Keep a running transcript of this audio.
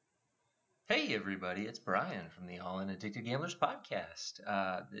Hey everybody, it's Brian from the All In Addicted Gamblers podcast.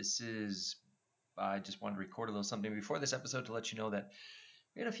 I just wanted to record a little something before this episode to let you know that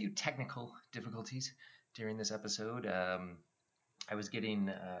we had a few technical difficulties during this episode. I was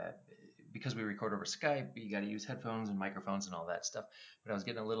because we record over Skype, you got to use headphones and microphones and all that stuff, but I was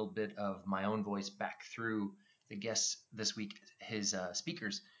getting a little bit of my own voice back through the guests this week, his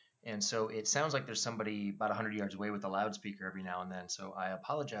speakers. And so it sounds like there's somebody about 100 yards away with a loudspeaker every now and then. So I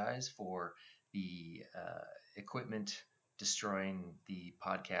apologize for the equipment destroying the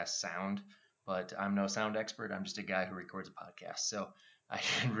podcast sound, but I'm no sound expert. I'm just a guy who records a podcast. So I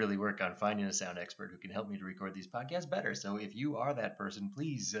can really work on finding a sound expert who can help me to record these podcasts better. So if you are that person,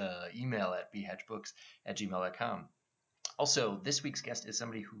 please email at bhatchbooks@gmail.com. Also, this week's guest is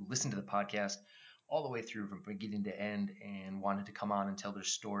somebody who listened to the podcast all the way through from beginning to end and wanted to come on and tell their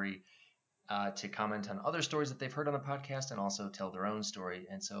story, to comment on other stories that they've heard on the podcast and also tell their own story.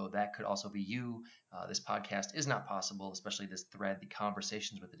 And so that could also be you. This podcast is not possible, especially this thread, the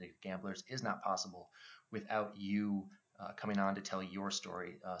Conversations with Addicted Gamblers, is not possible without you coming on to tell your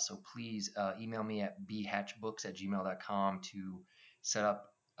story. So please email me at bhatchbooks@gmail.com to set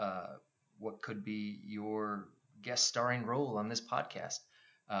up what could be your guest starring role on this podcast.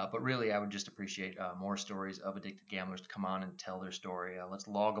 But really, I would just appreciate more stories of addicted gamblers to come on and tell their story. Let's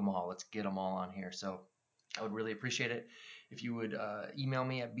log them all. Let's get them all on here. So I would really appreciate it if you would email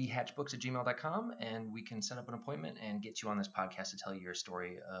me at bhatchbooks@gmail.com, and we can set up an appointment and get you on this podcast to tell your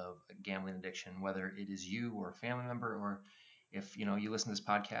story of gambling addiction, whether it is you or a family member, or if you listen to this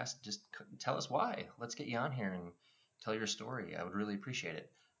podcast, just tell us why. Let's get you on here and tell your story. I would really appreciate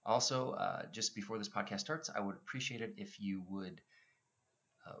it. Also, just before this podcast starts, I would appreciate it if you would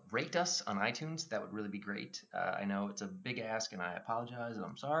rate us on iTunes. That would really be great. I know it's a big ask, and I apologize, and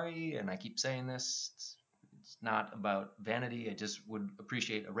I'm sorry, and I keep saying this. It's not about vanity. I just would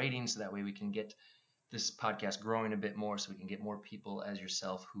appreciate a rating so that way we can get this podcast growing a bit more, so we can get more people as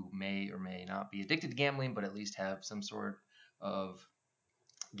yourself who may or may not be addicted to gambling, but at least have some sort of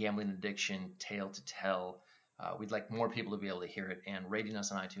gambling addiction tale to tell. We'd like more people to be able to hear it, and rating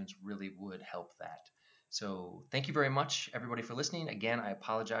us on iTunes really would help that. So thank you very much, everybody, for listening. Again, I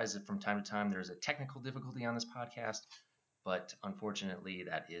apologize if from time to time there's a technical difficulty on this podcast, but unfortunately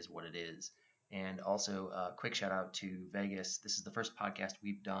that is what it is. And also a quick shout out to Vegas. This is the first podcast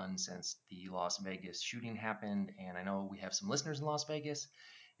we've done since the Las Vegas shooting happened, and I know we have some listeners in Las Vegas.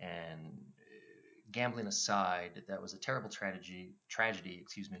 And gambling aside, that was a terrible tragedy,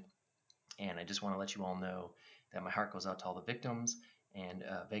 and I just want to let you all know that my heart goes out to all the victims. And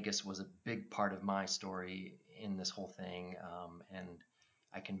Vegas was a big part of my story in this whole thing. And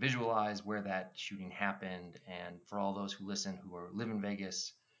I can visualize where that shooting happened. And for all those who listen who live in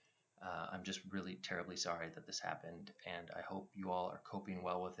Vegas, I'm just really terribly sorry that this happened. And I hope you all are coping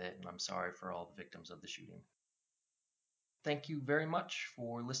well with it. And I'm sorry for all the victims of the shooting. Thank you very much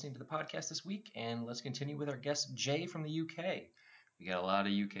for listening to the podcast this week. And let's continue with our guest, Jay from the UK. We got a lot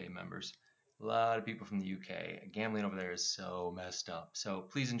of UK members. A lot of people from the UK. Gambling over there is so messed up. So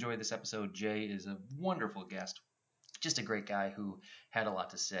please enjoy this episode. Jay is a wonderful guest. Just a great guy who had a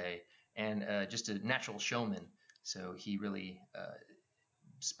lot to say, and just a natural showman. So he really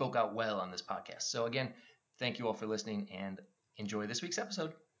spoke out well on this podcast. So again, thank you all for listening, and enjoy this week's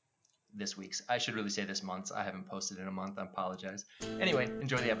episode. I should really say this month's. I haven't posted in a month. I apologize. Anyway,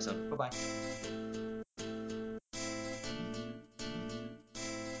 enjoy the episode. Bye-bye.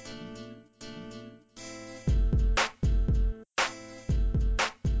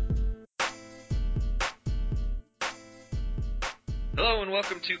 Hello and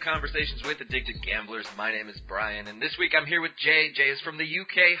welcome to Conversations with Addicted Gamblers. My name is Brian, and this week I'm here with Jay. Jay is from the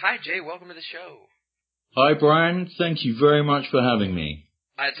UK. Hi, Jay. Welcome to the show. Hi, Brian. Thank you very much for having me.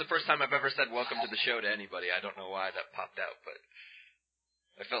 It's the first time I've ever said welcome to the show to anybody. I don't know why that popped out, but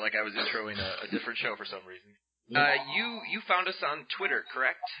I felt like I was introing a different show for some reason. You found us on Twitter,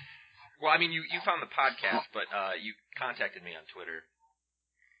 correct? Well, I mean, you found the podcast, but you contacted me on Twitter.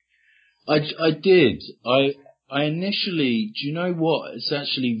 I did. I initially, do you know what? It's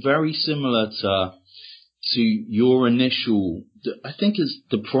actually very similar to your initial. I think it's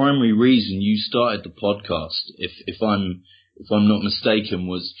the primary reason you started the podcast. If I'm not mistaken,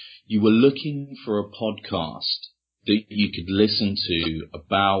 was you were looking for a podcast that you could listen to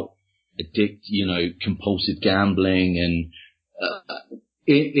about compulsive gambling, and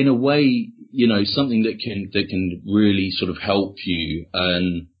in a way, something that can really sort of help you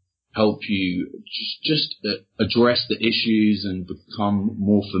and help you just address the issues and become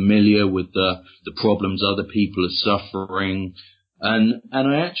more familiar with the problems other people are suffering. And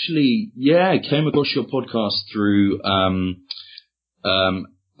I actually, came across your podcast through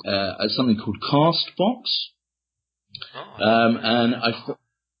something called Castbox. And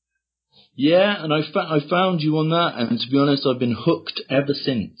I found you on that, and to be honest, I've been hooked ever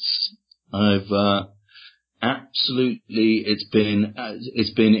since. I've absolutely, it's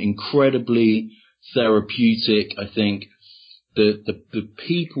been incredibly therapeutic. I think the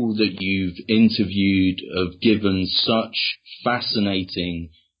people that you've interviewed have given such fascinating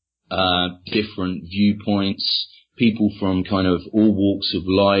different viewpoints, people from kind of all walks of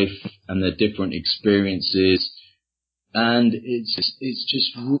life and their different experiences, and it's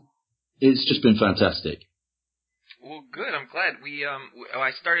just been fantastic. Well, good. I'm glad.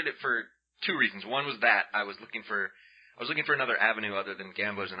 I started it for two reasons. One was that I was looking for another avenue other than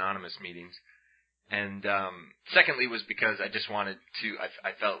Gamblers Anonymous meetings, and secondly was because I just wanted to.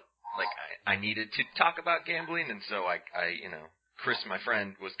 I felt like I needed to talk about gambling, and so I Chris, my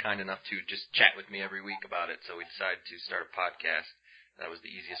friend, was kind enough to just chat with me every week about it. So we decided to start a podcast. That was the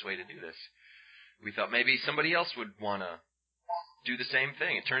easiest way to do this. We thought maybe somebody else would want to do the same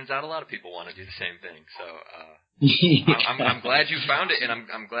thing. It turns out a lot of people want to do the same thing. So I'm glad you found it, and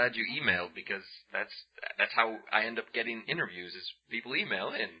I'm glad you emailed, because that's how I end up getting interviews, is people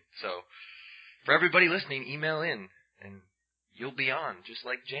email in. So for everybody listening, email in, and you'll be on, just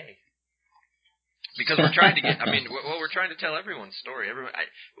like Jay. Because we're trying to we're trying to tell everyone's story.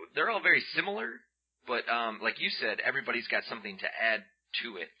 They're all very similar, but like you said, everybody's got something to add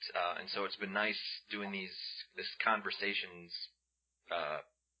to it, and so it's been nice doing this conversations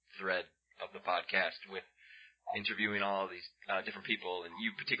thread of the podcast with interviewing all of these different people. And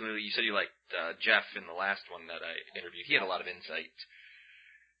you particularly, you said you liked Jeff in the last one that I interviewed. He had a lot of insight,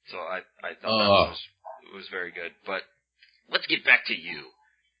 so I thought that was very good. But let's get back to you.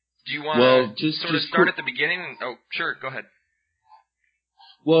 Do you want to sort of start at the beginning? Oh, sure, go ahead.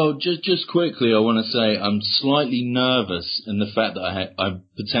 Well, just quickly, I want to say I'm slightly nervous in the fact that I'm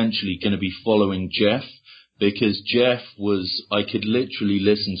potentially going to be following Jeff, because I could literally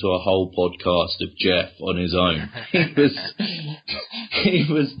listen to a whole podcast of Jeff on his own. He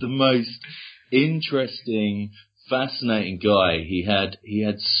was the most interesting, fascinating guy. He had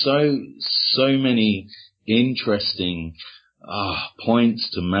so many interesting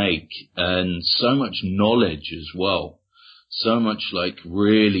points to make, and so much knowledge as well. So much like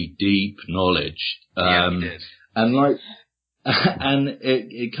really deep knowledge. Yeah, he did. And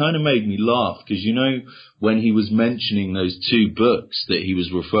it kind of made me laugh, because when he was mentioning those two books that he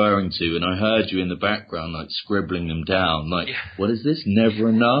was referring to, and I heard you in the background like scribbling them down, like, yeah. What is this? Never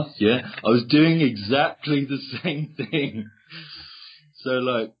Enough? Yeah. I was doing exactly the same thing. So,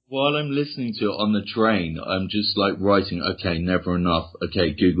 like, while I'm listening to it on the train, I'm just, like, writing, okay, Never Enough,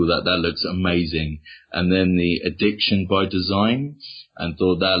 okay, Google that looks amazing. And then the Addiction by Design, and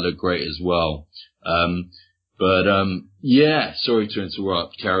thought that looked great as well. Yeah, sorry to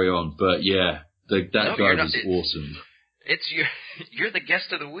interrupt, carry on. But, yeah, that guy was awesome. You're the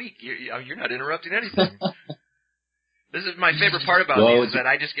guest of the week. You're not interrupting anything. This is my favorite part about me, is that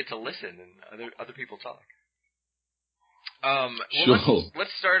I just get to listen and other people talk. Sure.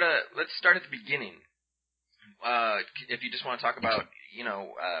 Let's start at the beginning. If you just want to talk about,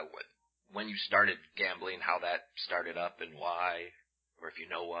 when you started gambling, how that started up and why, or if you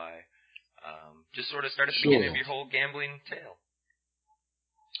know why. Just sort of start at the beginning of your whole gambling tale.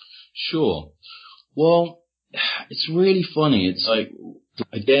 Sure. Well, it's really funny. It's like,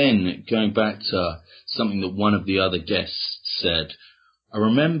 again, going back to something that one of the other guests said, I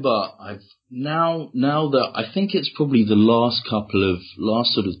remember now that I think it's probably the last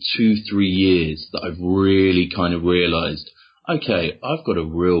sort of 2-3 years that I've really kind of realized, okay, I've got a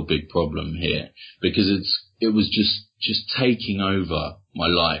real big problem here, because it was just taking over my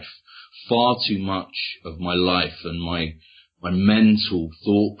life. Far too much of my life and my mental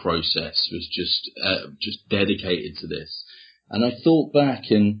thought process was just dedicated to this. And I thought back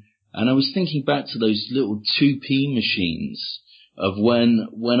and I was thinking back to those little 2p machines of when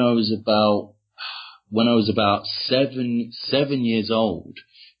I was about 7 years old,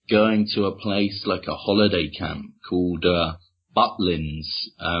 going to a place like a holiday camp called Butlins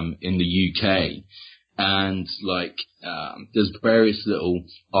in the UK, and like there's various little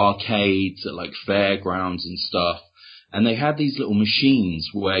arcades at like fairgrounds and stuff, and they had these little machines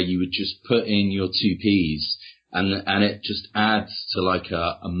where you would just put in your 2p's and it just adds to like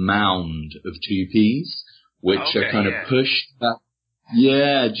a mound of 2p's, which are kind of pushed back.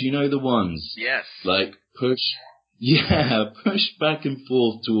 Yeah, do you know the ones? Yes. Like pushed back and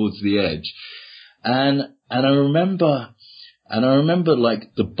forth towards the edge. And I remember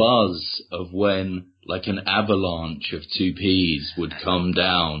like the buzz of when like an avalanche of 2Ps would come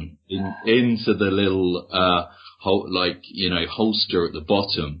down into the little, holster at the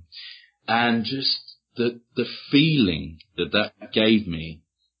bottom. And just the feeling that gave me.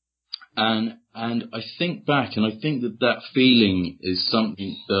 And I think back and I think that feeling is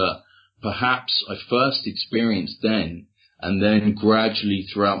something that perhaps I first experienced then, and then gradually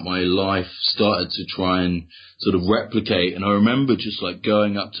throughout my life started to try and sort of replicate. And I remember just like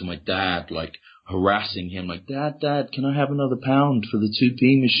going up to my dad, like harassing him, like, Dad, can I have another £1 for the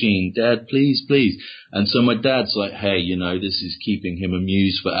 2P machine? Dad, please. And so my dad's like, hey, this is keeping him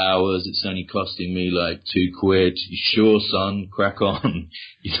amused for hours. It's only costing me like £2. You sure, son? Crack on,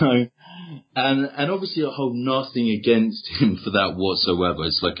 And obviously I hold nothing against him for that whatsoever.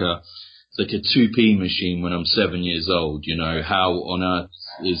 It's like a 2P machine when I'm 7 years old, how on earth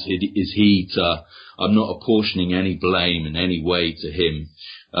is he to, I'm not apportioning any blame in any way to him.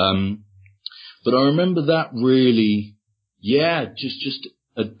 But I remember that really, just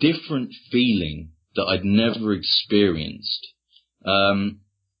a different feeling that I'd never experienced. And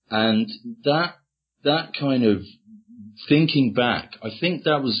that kind of thinking back, I think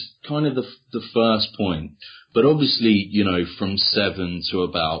that was kind of the first point. But obviously, from 7 to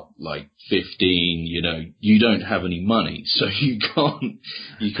about like 15, you don't have any money, so you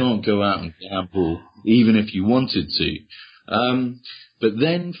can't go out and gamble even if you wanted to. But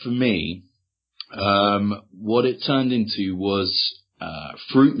then for me, what it turned into was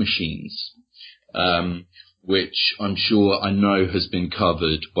fruit machines, which I know has been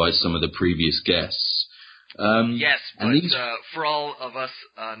covered by some of the previous guests. Yes, but and these... for all of us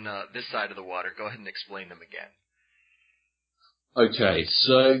on this side of the water, go ahead and explain them again. Okay,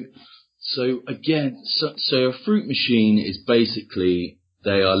 so again, so a fruit machine is basically,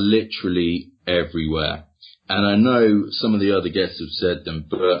 they are literally everywhere. And I know some of the other guests have said them,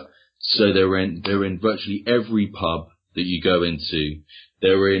 but so they're in virtually every pub that you go into.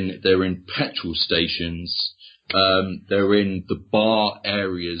 They're in petrol stations. They're in the bar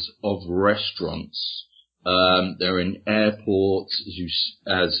areas of restaurants. They're in airports,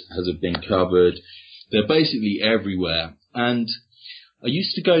 as has been covered. They're basically everywhere. And I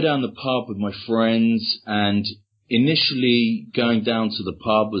used to go down the pub with my friends, and initially going down to the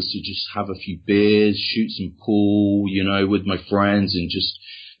pub was to just have a few beers, shoot some pool, with my friends, and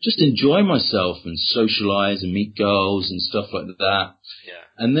just enjoy myself and socialize and meet girls and stuff like that. Yeah.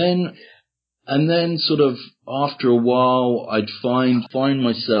 And then sort of after a while, I'd find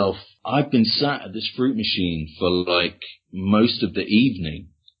myself, I've been sat at this fruit machine for like most of the evening.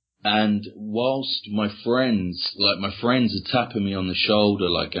 And whilst my friends are tapping me on the shoulder,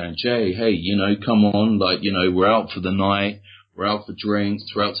 like going, Jay, hey, come on, like, we're out for the night, we're out for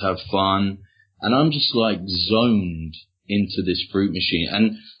drinks, we're out to have fun. And I'm just like zoned into this fruit machine.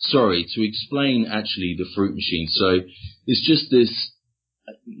 And sorry, to explain actually the fruit machine. So it's just this,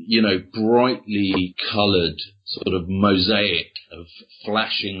 brightly colored sort of mosaic of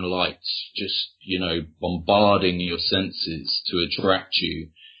flashing lights, just, bombarding your senses to attract you.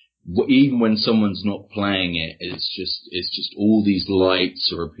 Even when someone's not playing it, it's just all these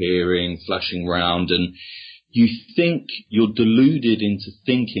lights are appearing, flashing around, and you think you're deluded into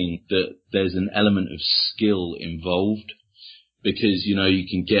thinking that there's an element of skill involved, because, you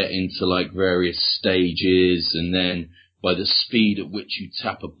can get into like various stages, and then by the speed at which you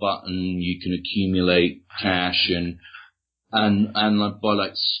tap a button, you can accumulate cash, and like by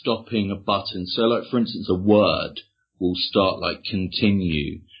like stopping a button. So like, for instance, a word will start like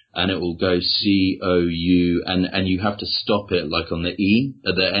continue, and it will go COU, and you have to stop it like on the E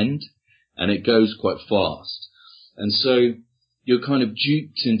at the end, and it goes quite fast. And so you're kind of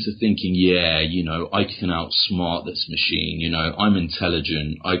duped into thinking, I can outsmart this machine, I'm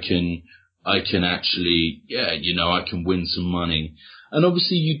intelligent, I can actually, I can win some money. And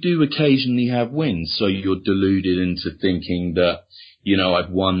obviously you do occasionally have wins, so you're deluded into thinking that,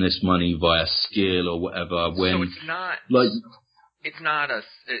 I've won this money via skill or whatever. When, so it's not like, it's not a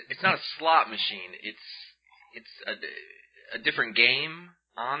slot machine. It's a different game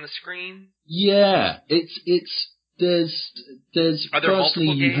on the screen. Yeah, there's Are there firstly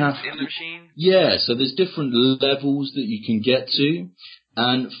multiple you games have in the machine? Yeah, so there's different levels that you can get to,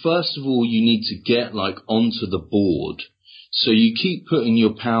 and first of all you need to get like onto the board. So you keep putting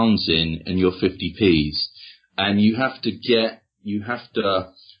your pounds in and your 50p's, and you have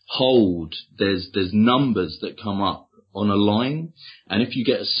to hold. There's numbers that come up on a line, and if you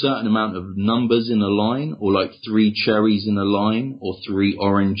get a certain amount of numbers in a line, or like 3 cherries in a line, or 3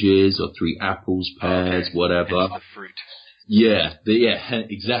 oranges, or 3 apples, pears, whatever. Hence the fruit.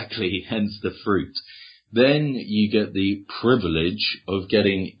 Exactly, hence the fruit. Then you get the privilege of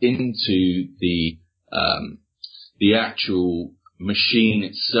getting into the the actual machine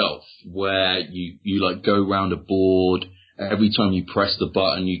itself, where you like go around a board. Every time you press the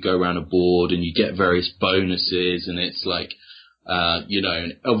button, you go around a board and you get various bonuses, and it's like,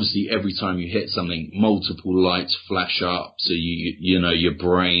 and obviously every time you hit something, multiple lights flash up, so your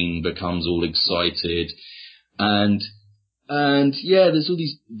brain becomes all excited, and there's all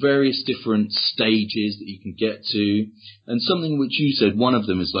these various different stages that you can get to, and something which you said, one of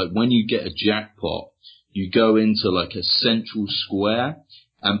them is like when you get a jackpot, you go into like a central square,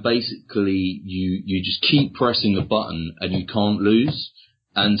 and basically you just keep pressing the button and you can't lose.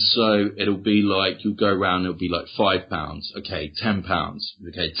 And so it'll be like, you'll go around, it'll be like £5, okay, £10,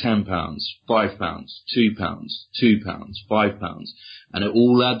 okay, £10, £5, £2, £2, £5, and it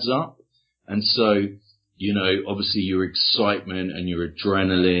all adds up. And so, obviously your excitement and your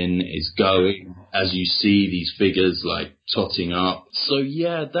adrenaline is going as you see these figures like totting up. So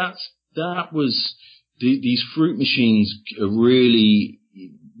yeah, that was, these fruit machines are really,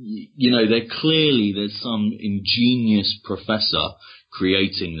 there's some ingenious professor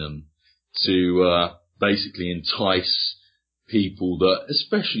creating them to basically entice people that,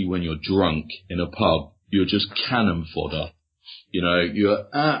 especially when you're drunk in a pub, you're just cannon fodder. You're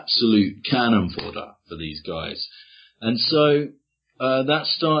absolute cannon fodder for these guys. And so that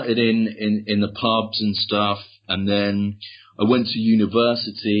started in the pubs and stuff, and then I went to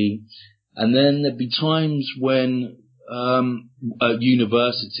university, and then there'd be times when at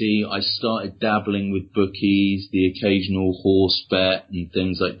university I started dabbling with bookies, the occasional horse bet and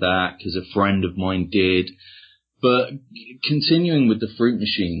things like that, because a friend of mine did. But continuing with the fruit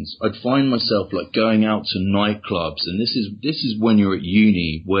machines, I'd find myself like going out to nightclubs, and this is when you're at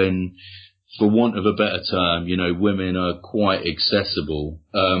uni, when, for want of a better term, women are quite accessible,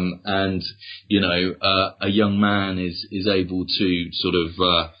 and a young man is able to sort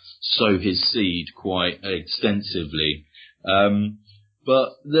of sow his seed quite extensively. But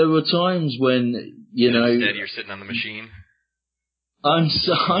there were times when, instead you're sitting on the machine. I'm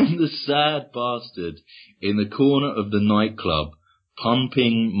the sad bastard in the corner of the nightclub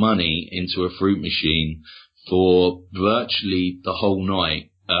pumping money into a fruit machine for virtually the whole night.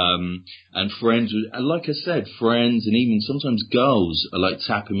 And friends, like I said, friends and even sometimes girls are like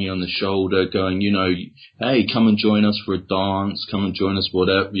tapping me on the shoulder going, hey, come and join us for a dance, come and join us,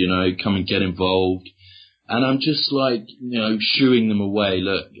 whatever, come and get involved. And I'm just like, shooing them away.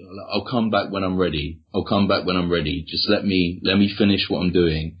 Look, I'll come back when I'm ready. Just let me finish what I'm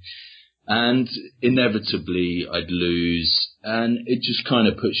doing. And inevitably I'd lose, and it just kind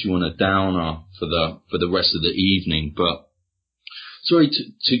of puts you on a downer for the rest of the evening. But sorry,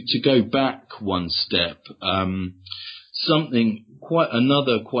 to go back one step,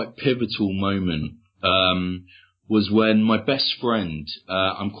 another quite pivotal moment, was when my best friend,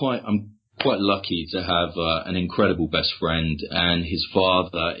 I'm quite lucky to have, an incredible best friend, and his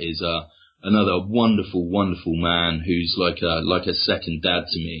father is, another wonderful, wonderful man who's like a second dad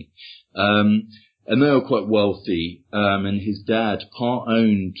to me. And they were quite wealthy, and his dad part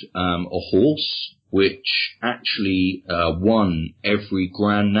owned, a horse, which actually won every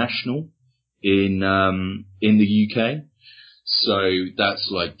Grand National in the UK. So that's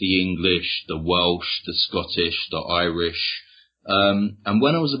like the English, the Welsh, the Scottish, the Irish. And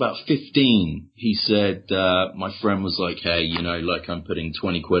when I was about 15, he said, my friend was like, hey, like I'm putting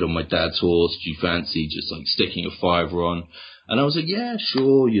 20 quid on my dad's horse. Do you fancy just like sticking a fiver on? And I was like, yeah,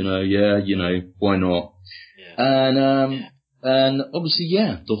 sure, why not? Yeah. And obviously,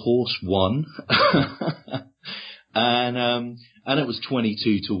 the horse won. and it was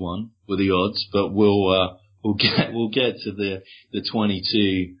 22-1 were the odds, but we'll get to the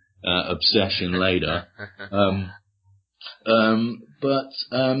 22, obsession later. And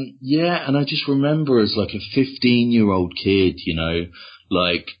I just remember as like a 15-year-old kid,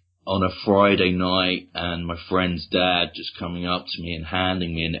 like on a Friday night, and my friend's dad just coming up to me and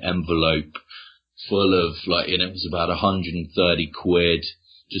handing me an envelope full of and it was about 130 quid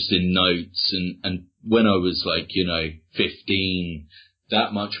just in notes. And when I was 15,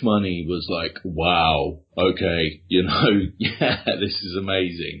 that much money was like, wow, okay, this is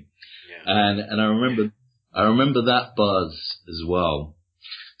amazing. Yeah. And I remember that buzz as well.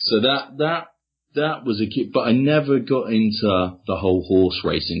 So that was a kid, but I never got into the whole horse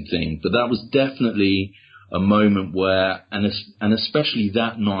racing thing. But that was definitely a moment where, and especially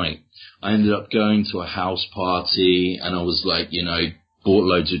that night, I ended up going to a house party, and I was bought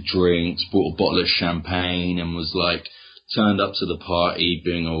loads of drinks, bought a bottle of champagne, and was turned up to the party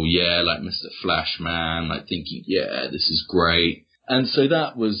being, oh yeah, Mr. Flashman, thinking, yeah, this is great. And so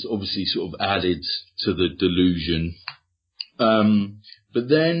that was obviously sort of added to the delusion. But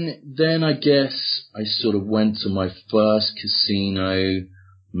then I guess I sort of went to my first casino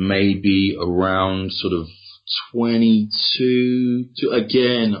maybe around sort of 22.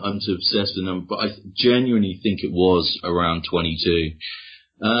 Again, I'm too obsessed with them, but I genuinely think it was around 22.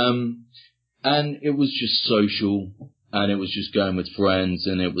 And it was just social, and it was just going with friends,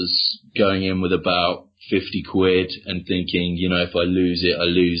 and it was going in with about 50 quid and thinking, you know, if I lose it, I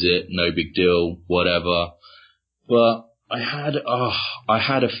lose it, no big deal, whatever. But I had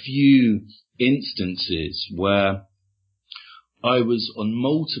a few instances where I was on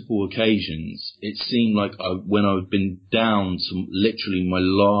multiple occasions. It seemed like when I'd been down to literally my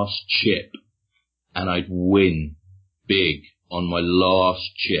last chip, and I'd win big on my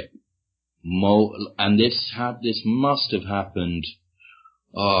last chip. And this must have happened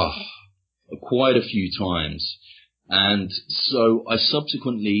quite a few times. And so I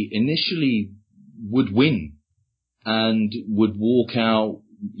subsequently initially would win and would walk out,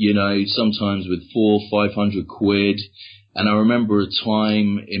 you know, sometimes with 400-500 quid. And I remember a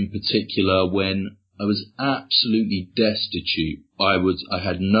time in particular when I was absolutely destitute. I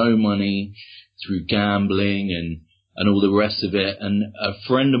had no money through gambling and all the rest of it. And a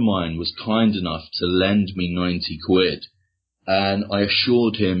friend of mine was kind enough to lend me 90 quid. And I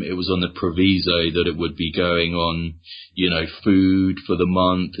assured him it was on the proviso that it would be going on, you know, food for the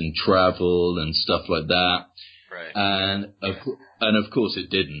month and travel and stuff like that. Right. And of course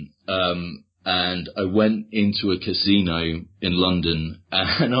it didn't. And I went into a casino in London,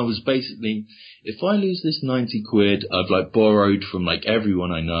 and I was basically, if I lose this 90 quid, I've like borrowed from like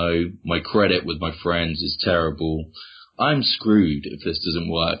everyone I know. My credit with my friends is terrible. I'm screwed if this doesn't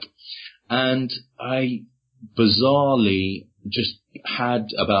work. And I bizarrely just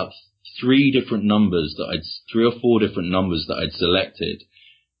had about three or four different numbers that I'd selected.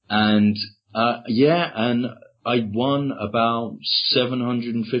 And, and I won about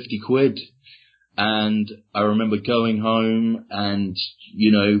 750 quid. And I remember going home and, you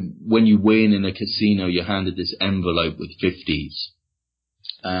know, when you win in a casino, you're handed this envelope with 50s.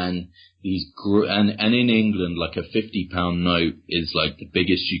 And and in England, like a £50 note is like the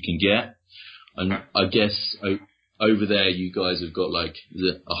biggest you can get. And I guess over there, you guys have got like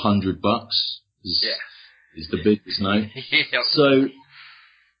 $100 is the biggest note. Yep. So,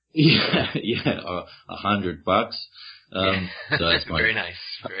 $100. So that's very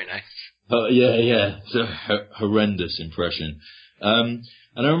nice. Very nice. It's a horrendous impression. And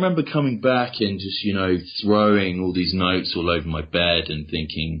I remember coming back and just, you know, throwing all these notes all over my bed and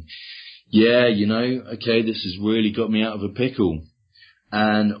thinking, yeah, you know, okay, this has really got me out of a pickle.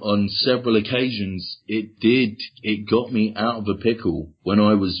 And on several occasions, it got me out of a pickle when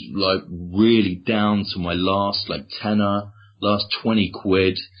I was like really down to my last like tenner, last 20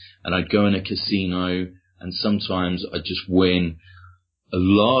 quid, and I'd go in a casino and sometimes I'd just win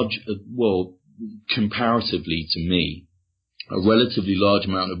comparatively to me, a relatively large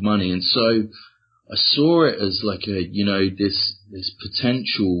amount of money. And so I saw it as like this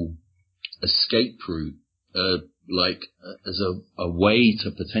potential escape route, as a way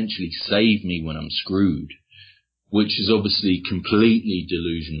to potentially save me when I'm screwed, which is obviously completely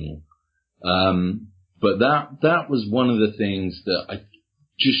delusional. But that was one of the things that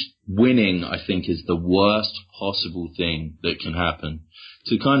winning, I think, is the worst possible thing that can happen,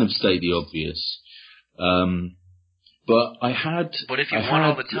 to kind of state the obvious. But if you won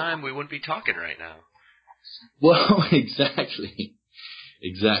all the time, we wouldn't be talking right now. Well, exactly.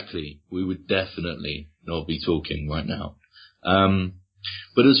 We would definitely not be talking right now.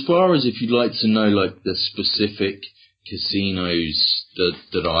 But as far as if you'd like to know, like the specific casinos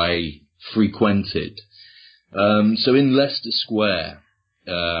that I frequented, so in Leicester Square,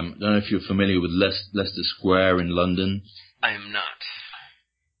 I don't know if you're familiar with Leicester Square in London. I am not.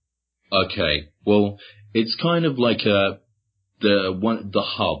 Okay, well, it's kind of like the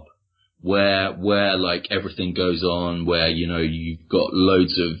hub where like everything goes on, where, you know, you've got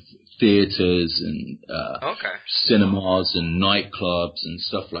loads of theaters and cinemas and nightclubs and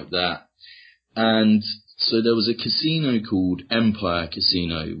stuff like that. And so there was a casino called Empire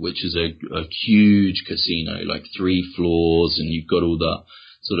Casino, which is a huge casino, like 3 floors, and you've got all the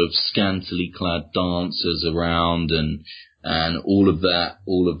sort of scantily clad dancers around and all of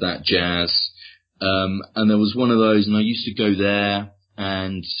that jazz. And there was one of those, and I used to go there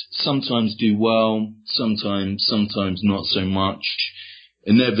and sometimes do well, sometimes not so much,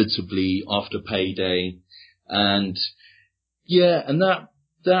 inevitably after payday. And yeah, and that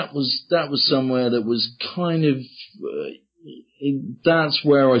was somewhere that was kind of, that's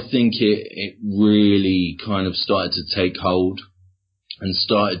where I think it really kind of started to take hold and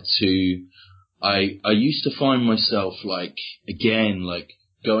started to I used to find myself like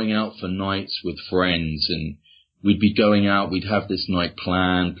going out for nights with friends, and we'd be going out, we'd have this night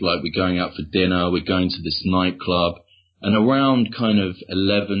planned, like we're going out for dinner, we're going to this nightclub, and around kind of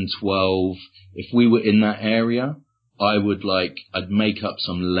 11, 12, if we were in that area, I'd make up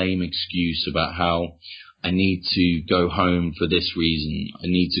some lame excuse about how I need to go home for this reason, I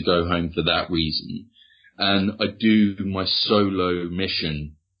need to go home for that reason, and I'd do my solo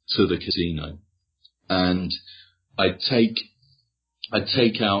mission to the casino, and I'd take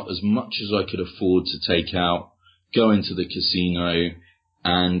out as much as I could afford to take out, go into the casino,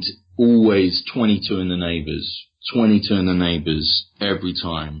 and always 22 in the neighbours every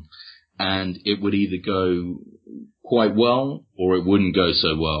time. And it would either go quite well or it wouldn't go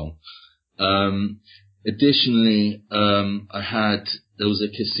so well. Additionally, there was a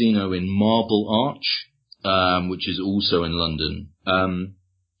casino in Marble Arch, which is also in London.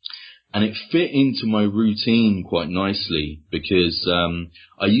 And it fit into my routine quite nicely because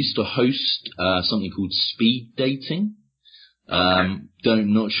I used to host something called speed dating.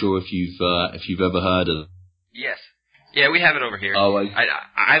 Not sure if you've ever heard of it. Yes. Yeah, we have it over here. Oh,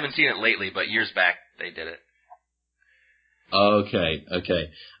 I haven't seen it lately, but years back they did it. Okay.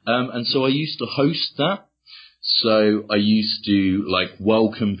 And so I used to host that. So I used to like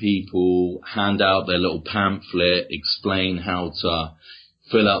welcome people, hand out their little pamphlet, explain how to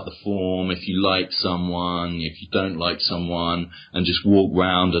fill out the form if you like someone, if you don't like someone, and just walk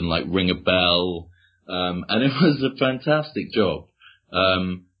round and like ring a bell. And it was a fantastic job.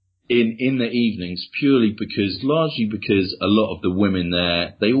 In the evenings, largely because a lot of the women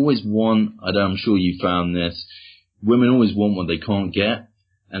there, they always want, I'm sure you found this, women always want what they can't get.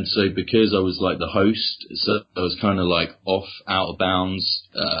 And so because I was like the host, so I was kind of like out of bounds,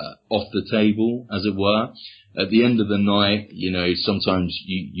 off the table, as it were. At the end of the night, sometimes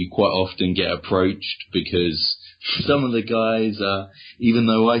you quite often get approached because some of the guys, even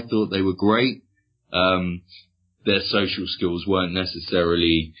though I thought they were great, their social skills weren't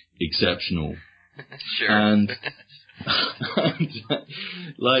necessarily exceptional. Sure. And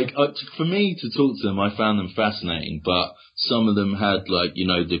for me to talk to them, I found them fascinating, but some of them had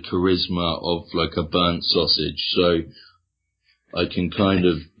the charisma of like a burnt sausage. So I can kind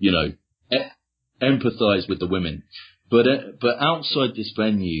of, empathize with the women. But outside this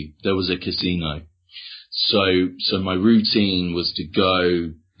venue, there was a casino. So my routine was to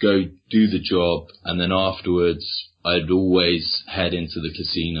go do the job, and then afterwards I'd always head into the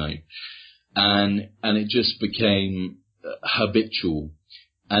casino. And it just became habitual,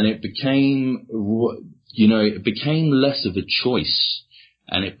 and it became less of a choice.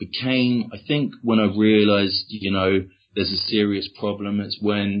 And it became, I think when I realized, there's a serious problem, it's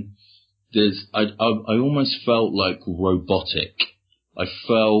when I almost felt like robotic. I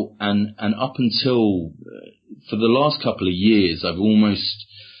felt, and up until, for the last couple of years, I've almost,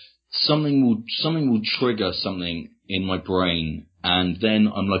 something will trigger something in my brain, and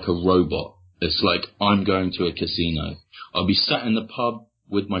then I'm like a robot. It's like I'm going to a casino. I'll be sat in the pub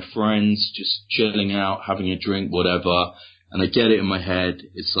with my friends, just chilling out, having a drink, whatever, and I get it in my head.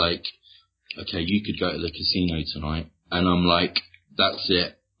 It's like, okay, you could go to the casino tonight. And I'm like, that's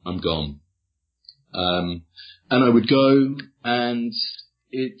it. I'm gone. And I would go, and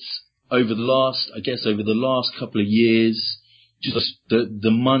it's over the last couple of years, just the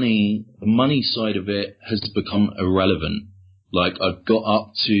money side of it has become irrelevant. Like I've got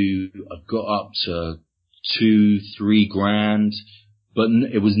up to 2-3 grand, but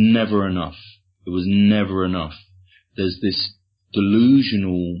it was never enough. There's this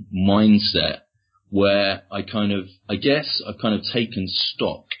delusional mindset where I've kind of taken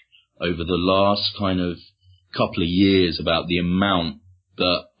stock over the last kind of couple of years about the amount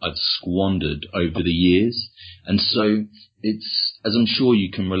that I've squandered over the years. And so it's, as I'm sure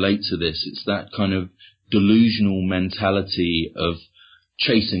you can relate to this, it's that kind of delusional mentality of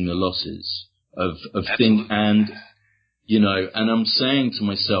chasing the losses, of things, and I'm saying to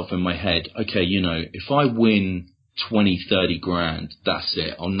myself in my head, okay, if I win 20-30 grand, that's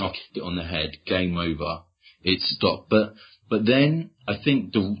it, I'll knock it on the head, game over, it's stopped. But then I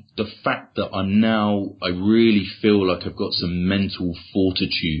think the fact that I really feel like I've got some mental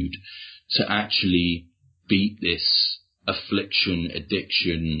fortitude to actually beat this affliction,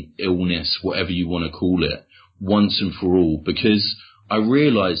 addiction, illness, whatever you want to call it, once and for all, because I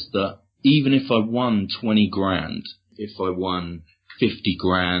realized that even if I won 20 grand, if I won 50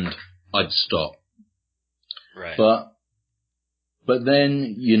 grand, I'd stop. Right. But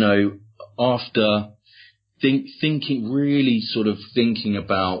then, after thinking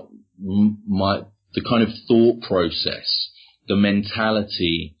about the kind of thought process, the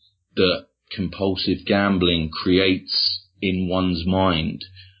mentality that compulsive gambling creates in one's mind,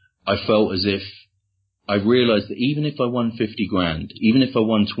 I felt as if I realized that even if I won 50 grand, even if I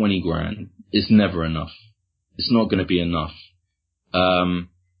won 20 grand, it's never enough. It's not going to be enough.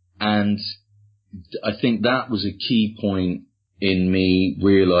 And I think that was a key point in me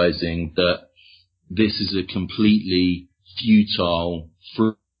realizing that this is a completely futile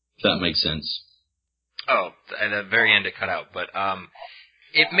fruit, if that makes sense. Oh, at the very end it cut out, but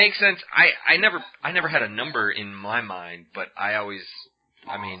it makes sense. I never had a number in my mind, but I always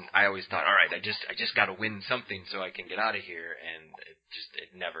thought, all right, I just got to win something so I can get out of here, and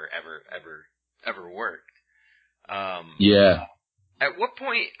it never ever worked. Yeah. At what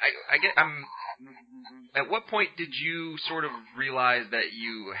point at what point did you sort of realize that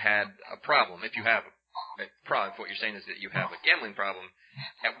you had a problem? If you have a problem, if what you're saying is that you have a gambling problem,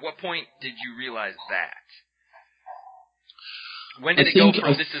 at what point did you realize that? When did it go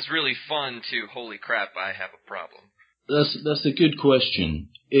from this is really fun to holy crap, I have a problem? That's a good question.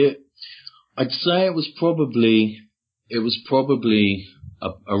 I'd say it was probably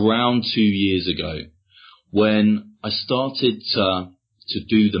around 2 years ago when I started to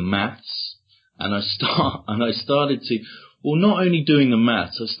do the maths, and I started to, well, not only doing the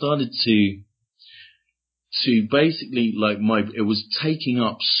maths, I started to basically, like, it was taking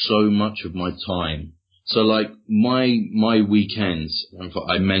up so much of my time. So, like, my weekends,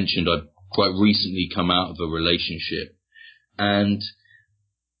 I mentioned I'd quite recently come out of a relationship, and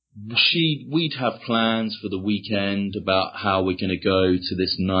we'd have plans for the weekend about how we're going to go to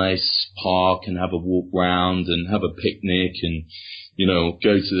this nice park and have a walk round and have a picnic and, you know,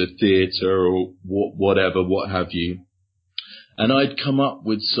 go to the theatre or whatever, what have you. And I'd come up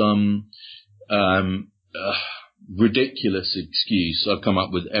with some ridiculous excuse. I've come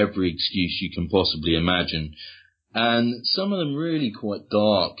up with every excuse you can possibly imagine. And some of them really quite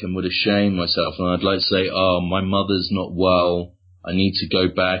dark and would shame myself. And I'd like to say, oh, my mother's not well. I need to go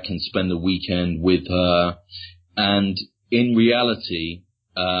back and spend the weekend with her. And in reality,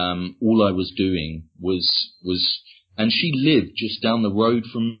 all I was doing was, and she lived just down the road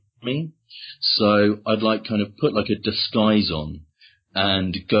from me. So I'd like kind of put like a disguise on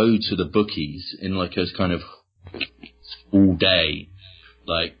and go to the bookies in like a kind of all day,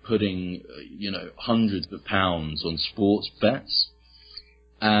 like putting, you know, hundreds of pounds on sports bets.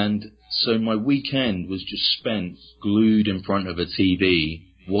 And so my weekend was just spent glued in front of a TV,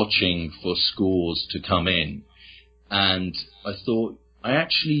 watching for scores to come in. And I thought, I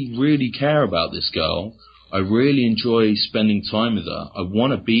actually really care about this girl. I really enjoy spending time with her. I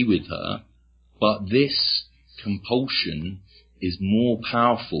want to be with her. But this compulsion is more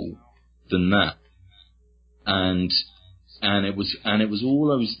powerful than that. And it was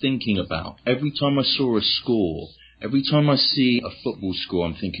all I was thinking about. Every time I saw a score, every time I see a football score,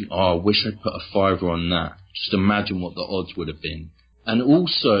 I'm thinking, oh, I wish I'd put a fiver on that. Just imagine what the odds would have been. And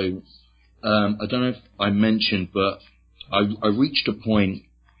also, I don't know if I mentioned, but I reached a point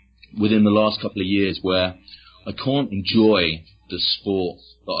within the last couple of years where I can't enjoy the sport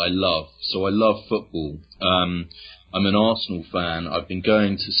that I love. So I love football. I'm an Arsenal fan. I've been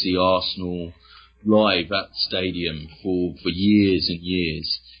going to see Arsenal live at the stadium for years and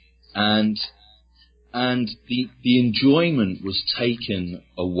years. And the enjoyment was taken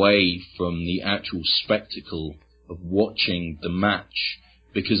away from the actual spectacle of watching the match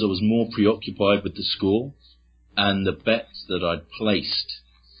because I was more preoccupied with the score and the bets that I'd placed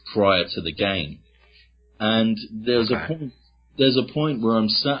prior to the game. And there's a point where I'm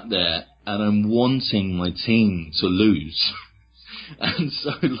sat there and I'm wanting my team to lose. And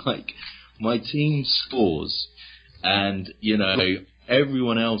so, like, my team scores and, you know,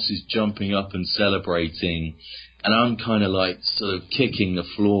 everyone else is jumping up and celebrating, and I'm kind of like sort of kicking the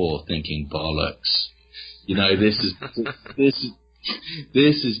floor thinking, bollocks. You know, this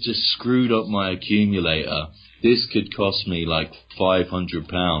is just screwed up my accumulator. This could cost me like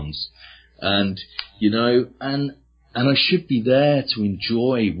 £500. And, you know, and I should be there to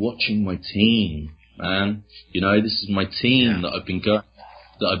enjoy watching my team, man. You know, this is my team that I've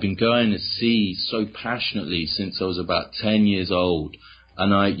been going to see so passionately since I was about 10 years old.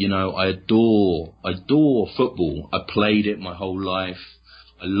 And I adore football. I played it my whole life.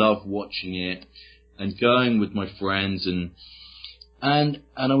 I love watching it and going with my friends and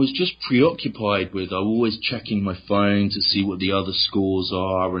I was just preoccupied with, I'm always checking my phone to see what the other scores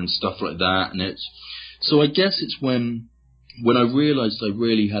are and stuff like that. And so I guess it's when I realized I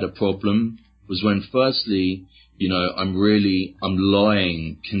really had a problem was when firstly, you know, I'm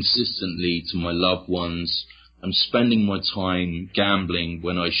lying consistently to my loved ones. I'm spending my time gambling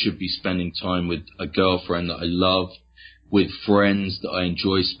when I should be spending time with a girlfriend that I love. with friends that I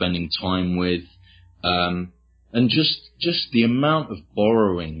enjoy spending time with. And just the amount of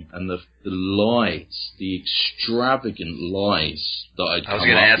borrowing and the lies, the extravagant lies that I'd come up with.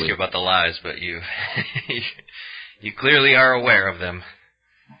 I was going to ask you about the lies, but you you clearly are aware of them.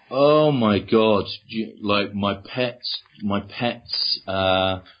 Oh my God! Like my pet's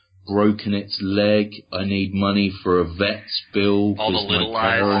broken its leg. I need money for a vet's bill. All the little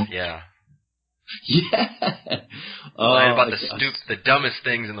lies. Yeah. Yeah. Lying about the dumbest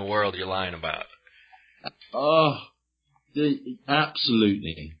things in the world. You're lying about. Oh,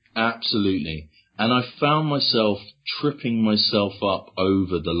 absolutely. And I found myself tripping myself up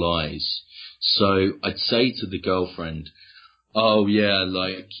over the lies. So I'd say to the girlfriend, oh yeah,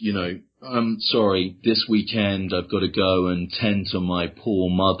 like, you know, I'm sorry, this weekend I've got to go and tend to my poor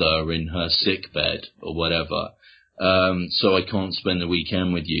mother in her sick bed or whatever. So I can't spend the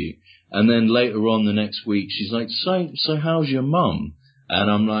weekend with you. And then later on the next week, she's like, so how's your mum? And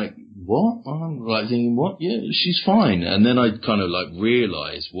I'm like, what? I'm like thinking, what? Yeah, she's fine. And then I kind of like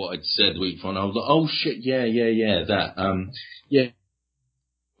realized what I'd said the week before. And I was like, oh shit, yeah, that. Yeah,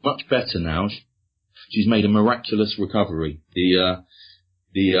 much better now. She's made a miraculous recovery.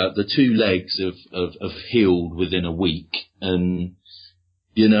 The two legs have healed within a week. And,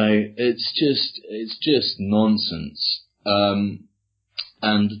 you know, it's just nonsense.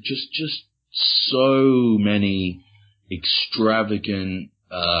 And just so many extravagant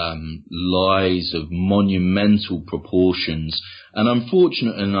lies of monumental proportions. And I'm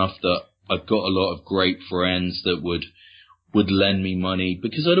fortunate enough that I've got a lot of great friends that would lend me money,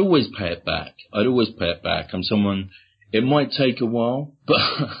 because I'd always pay it back. I'm someone, it might take a while,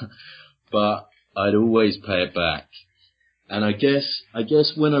 but I'd always pay it back. And I guess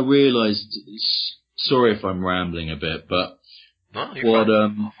when I realized, sorry if I'm rambling a bit, but no, you're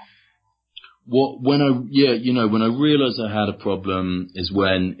fine. When I realize I had a problem is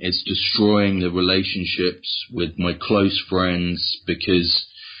when it's destroying the relationships with my close friends, because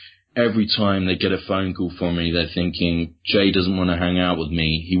every time they get a phone call from me, they're thinking, Jay doesn't want to hang out with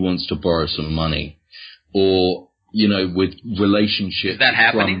me. He wants to borrow some money. Or, you know, with relationships. Is that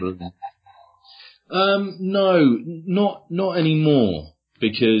happening? No, not anymore,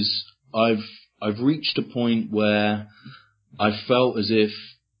 because I've reached a point where I felt as if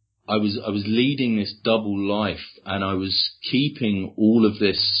I was leading this double life, and I was keeping all of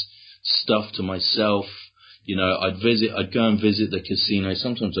this stuff to myself. You know, I'd go and visit the casino.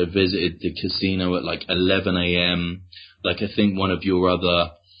 Sometimes I visited the casino at like 11 a.m. Like I think one of your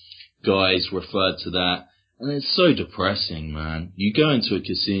other guys referred to that. And it's so depressing, man. You go into a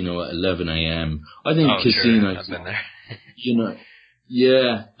casino at 11 a.m. I think casinos, sure. I've been there. You know,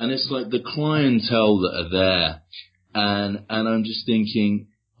 yeah. And it's like the clientele that are there. And I'm just thinking,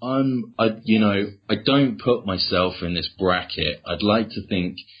 I don't put myself in this bracket. I'd like to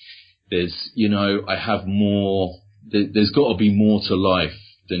think I have more, there's got to be more to life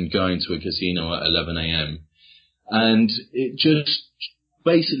than going to a casino at 11 a.m. And it just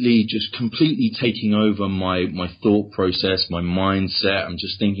basically just completely taking over my thought process, my mindset. I'm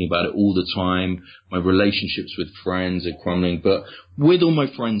just thinking about it all the time. My relationships with friends are crumbling. But with all my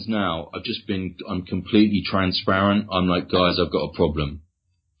friends now, I'm completely transparent. I'm like, guys, I've got a problem.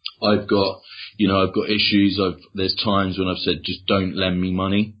 I've got issues. There's times when I've said, just don't lend me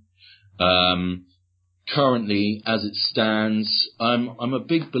money. Currently, as it stands, I'm a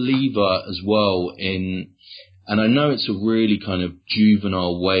big believer as well in, and I know it's a really kind of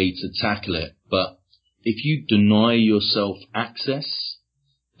juvenile way to tackle it, but if you deny yourself access,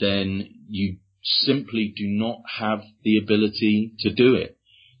 then you simply do not have the ability to do it.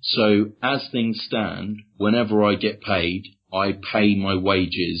 So as things stand, whenever I get paid, I pay my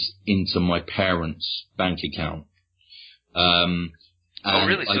wages into my parents' bank account. Oh,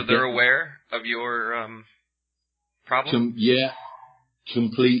 really? So they're aware of your problem? Yeah,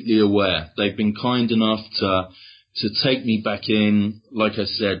 completely aware. They've been kind enough to take me back in. Like I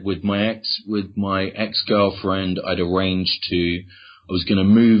said, with my ex-girlfriend, I was going to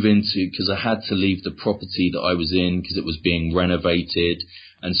move into, because I had to leave the property that I was in because it was being renovated.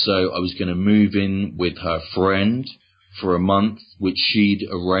 And so I was going to move in with her friend for a month, which she'd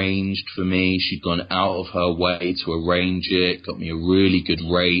arranged for me. She'd gone out of her way to arrange it, got me a really good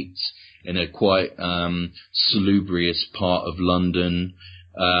rate in a quite salubrious part of London.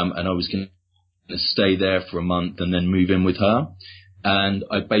 And I was going to stay there for a month and then move in with her. And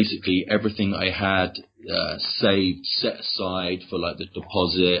I basically, everything I had saved, set aside for like the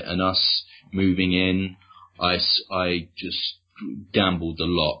deposit and us moving in, I just gambled a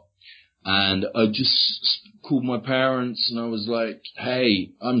lot. And I just called my parents and I was like,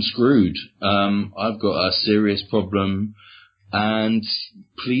 hey, I'm screwed. I've got a serious problem and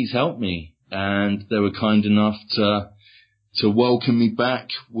please help me. And they were kind enough to welcome me back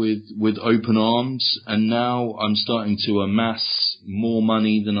with open arms. And now I'm starting to amass more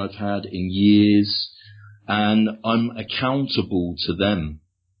money than I've had in years. And I'm accountable to them.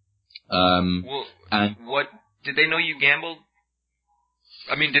 And what did they know you gambled?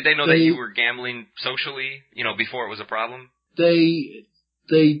 I mean, did they know that you were gambling socially, before it was a problem? They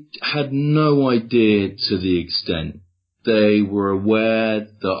had no idea to the extent. They were aware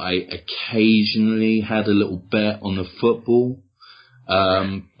that I occasionally had a little bet on the football,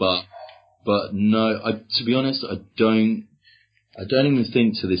 but no. To be honest, I don't even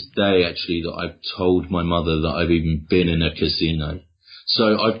think to this day actually that I've told my mother that I've even been in a casino.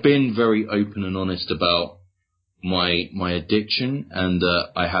 So I've been very open and honest about my addiction and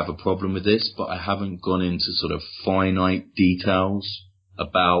I have a problem with this, but I haven't gone into sort of finite details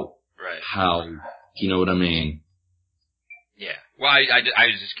about how. Do you know what I mean? Yeah. Well, I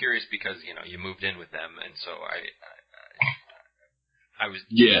was just curious because you moved in with them, and so I was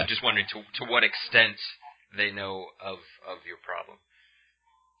just wondering to what extent they know of your problem.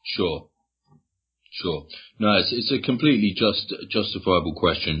 Sure. No, it's a completely justifiable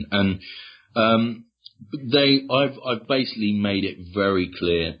question, and I've basically made it very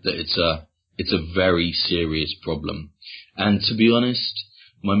clear that it's a very serious problem, and to be honest,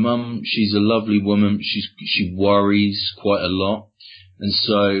 my mum, she's a lovely woman. She worries quite a lot, and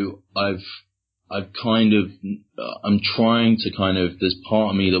so I'm trying to there's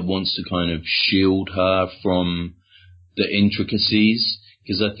part of me that wants to kind of shield her from the intricacies,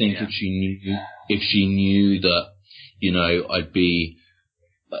 because I think if she knew that, I'd been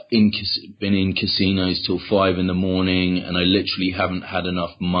in casinos till 5 a.m. and I literally haven't had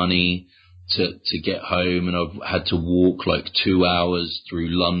enough money to get home, and I've had to walk like 2 hours through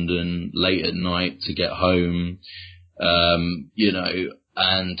London late at night to get home, and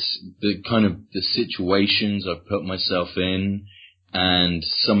the situations I've put myself in and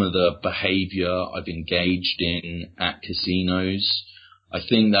some of the behavior I've engaged in at casinos, I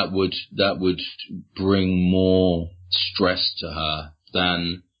think that would bring more stress to her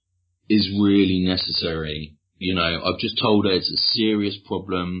than is really necessary. I've just told her it's a serious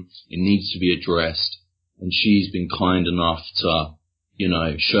problem. It needs to be addressed. And she's been kind enough to,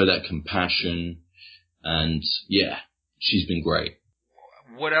 show that compassion. And yeah, she's been great.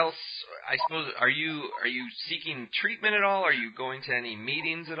 What else? I suppose, are you seeking treatment at all? Are you going to any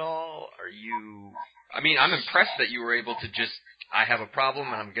meetings at all? I'm impressed that you were able to just, I have a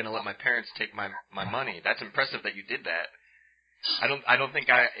problem and I'm going to let my parents take my money. That's impressive that you did that. I don't think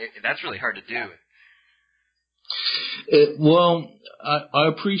that's really hard to do. Well, I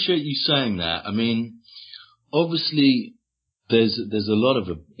appreciate you saying that. I mean, obviously, there's a lot of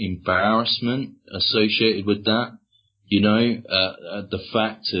embarrassment associated with that. The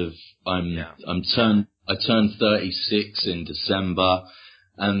fact of I turned 36 in December,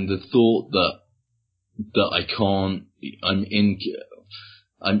 and the thought that I can't,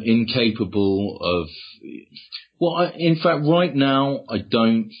 I'm incapable of. Well, in fact, right now, I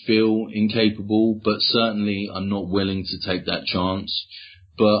don't feel incapable, but certainly I'm not willing to take that chance.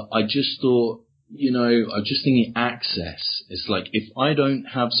 But I just thought, I'm just thinking access. It's like, if I don't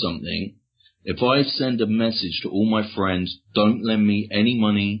have something, if I send a message to all my friends, don't lend me any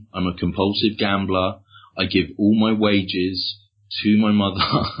money, I'm a compulsive gambler, I give all my wages to my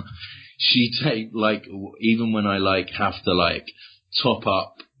mother, she even when I have to top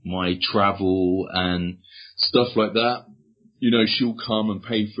up my travel and stuff like that, she'll come and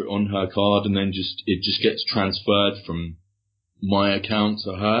pay for it on her card, and then it just gets transferred from my account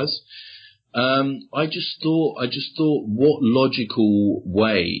to hers. I just thought, what logical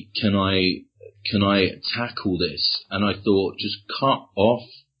way can I tackle this? And I thought, just cut off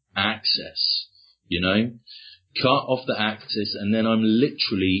access, cut off the access, and then I'm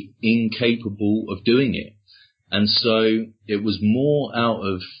literally incapable of doing it. And so it was more out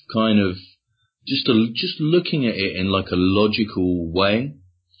of kind of just looking at it in a logical way.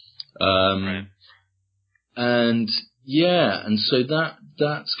 Right. And yeah, and so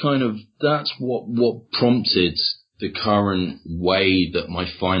that's what prompted the current way that my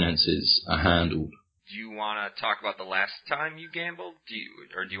finances are handled. Do you want to talk about the last time you gambled? Do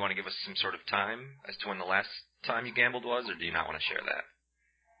you want to give us some sort of time as to when the last time you gambled was, or do you not want to share that?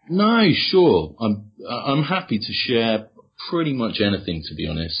 No, sure. I'm happy to share pretty much anything, to be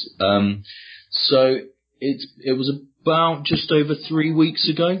honest. So it was about just over 3 weeks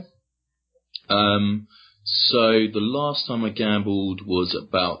ago. So the last time I gambled was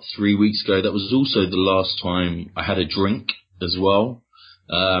about 3 weeks ago. That was also the last time I had a drink as well.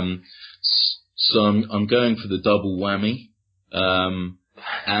 So I'm going for the double whammy.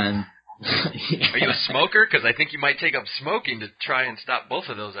 And Are you a smoker? Because I think you might take up smoking to try and stop both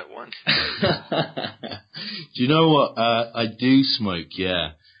of those at once. Do you know what? I do smoke,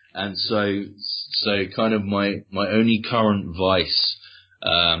 yeah. And so kind of my only current vice,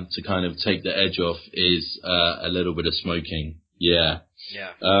 to kind of take the edge off is, a little bit of smoking. Yeah.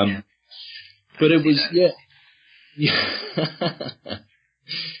 Yeah. But it was, yeah.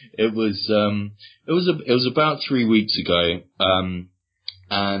 It was about 3 weeks ago.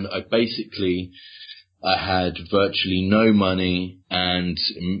 And I had virtually no money, and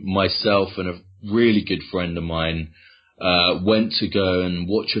myself and a really good friend of mine went to go and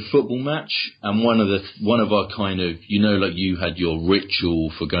watch a football match. And one of our kind of, like you had your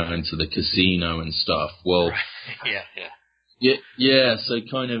ritual for going to the casino and stuff. Well, yeah. So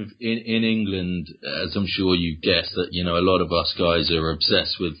kind of in England, as I'm sure you guessed, that a lot of us guys are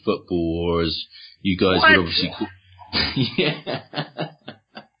obsessed with football, or as you guys would obviously. Yeah.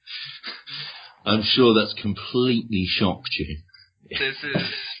 I'm sure that's completely shocked you. This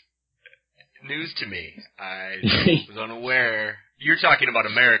is news to me. I was unaware. You're talking about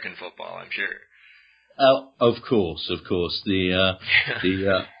American football, I'm sure. Of course. The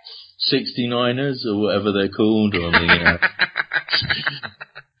 69ers, or whatever they're called, or the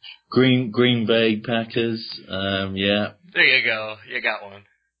Green Bay Packers. Yeah. There you go. You got one.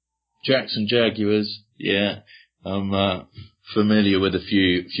 Jackson Jaguars. Yeah. I'm familiar with a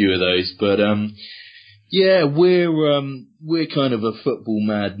few of those, but yeah, we're kind of a football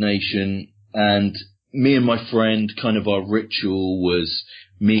mad nation, and me and my friend, kind of our ritual was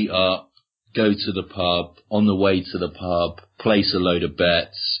meet up, go to the pub, on the way to the pub, place a load of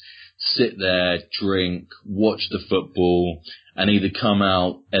bets, sit there, drink, watch the football, and either come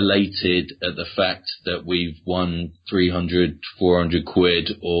out elated at the fact that we've won 300, 400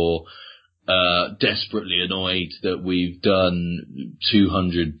 quid, or desperately annoyed that we've done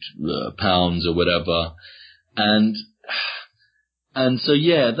 200 pounds or whatever. And so,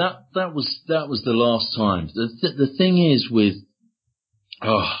 yeah, that was the last time. The thing is with,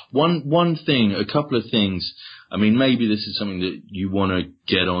 one thing, a couple of things. I mean, maybe this is something that you want to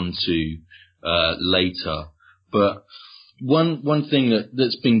get onto, later, but one thing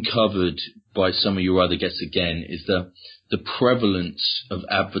that's been covered by some of your other guests again is the prevalence of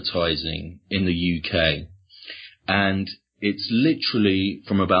advertising in the UK. And it's literally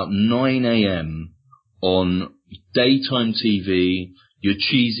from about 9 a.m. on daytime TV, your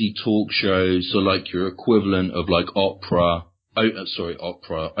cheesy talk shows, so like your equivalent of like Oprah,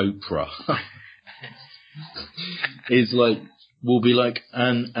 is like, will be like,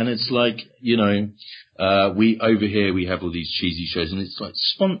 and it's like, we over here, we have all these cheesy shows, and it's like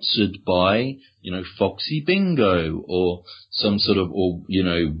sponsored by, Foxy Bingo, or some sort of, or,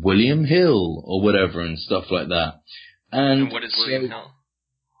 William Hill, or whatever, and stuff like that. And what is William Hill?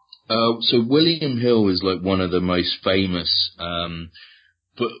 So William Hill is like one of the most famous,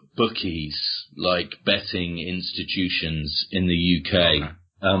 bookies, like betting institutions in the UK.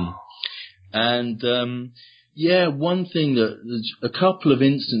 Okay. Yeah, one thing there's a couple of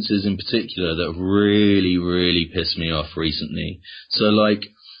instances in particular that have really, really pissed me off recently. So like,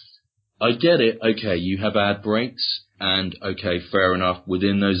 I get it. Okay, you have ad breaks, and okay, fair enough.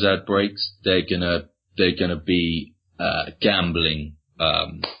 Within those ad breaks, they're gonna be, gambling,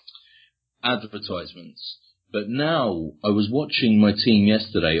 advertisements. But now, I was watching my team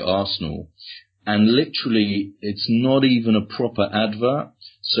yesterday, Arsenal, and literally, it's not even a proper advert.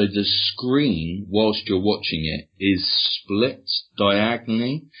 So the screen, whilst you're watching it, is split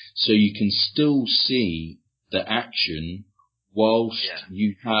diagonally, so you can still see the action whilst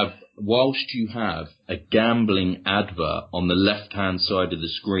you have a gambling advert on the left-hand side of the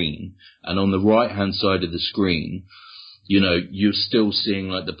screen, and on the right-hand side of the screen, you're still seeing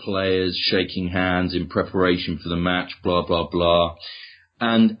like the players shaking hands in preparation for the match, blah, blah, blah.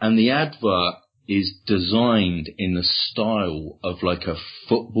 And the advert is designed in the style of like a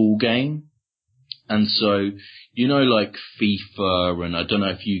football game. And so, like FIFA, and I don't know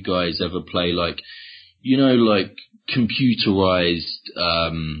if you guys ever play like, like computerized,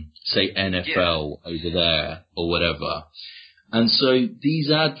 say NFL over there or whatever. And so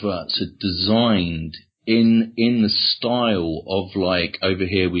these adverts are designed in the style of like, over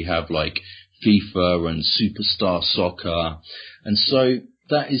here we have like FIFA and Superstar Soccer. And so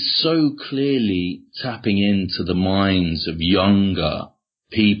that is so clearly tapping into the minds of younger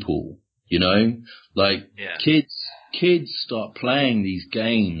people, like kids start playing these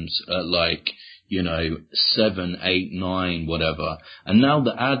games at like, 7, 8, 9, whatever. And now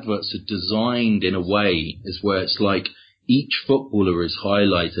the adverts are designed in a way is where it's like each footballer is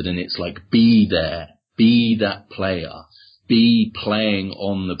highlighted and it's like, be there, be that player, be playing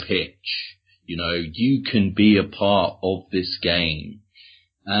on the pitch. You can be a part of this game.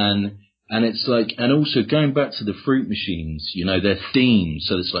 And it's like, and also going back to the fruit machines, their themes.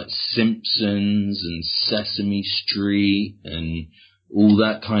 So it's like Simpsons and Sesame Street and all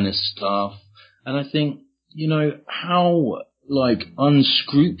that kind of stuff. And I think, how like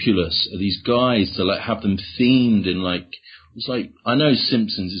unscrupulous are these guys to like have them themed in like, it's like, I know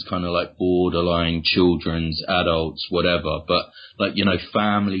Simpsons is kind of like borderline children's, adults, whatever, but like,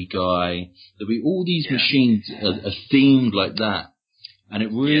 Family Guy, there'll be all these machines are themed like that. And it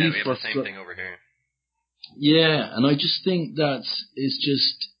really we have the same thing over here. Yeah, and I just think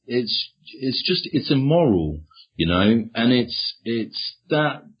it's immoral, and it's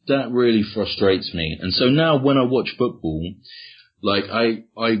that really frustrates me. And so now when I watch football, like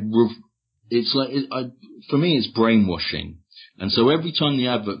for me it's brainwashing. And so every time the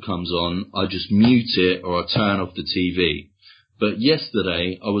advert comes on, I just mute it or I turn off the TV. But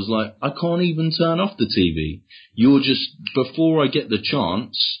yesterday, I was like, I can't even turn off the TV. You're just, before I get the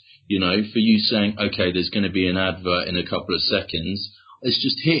chance, for you saying, okay, there's going to be an advert in a couple of seconds, it's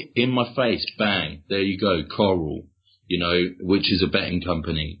just hit in my face, bang, there you go, Coral, which is a betting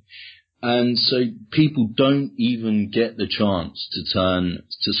company. And so people don't even get the chance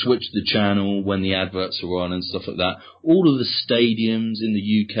to switch the channel when the adverts are on and stuff like that. All of the stadiums in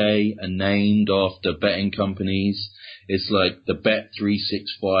the UK are named after betting companies. It's like the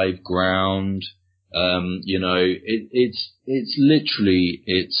Bet365 ground. It's literally,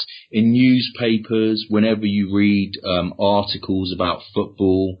 it's in newspapers. Whenever you read, articles about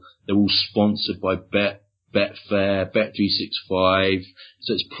football, they're all sponsored by Betfair, Bet365.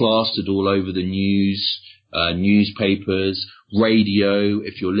 So it's plastered all over the newspapers, radio.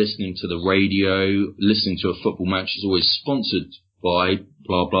 If you're listening to the radio, listening to a football match is always sponsored by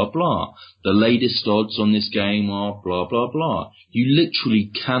blah, blah, blah. The latest odds on this game are blah, blah, blah. You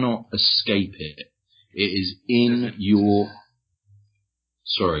literally cannot escape it. It is in your...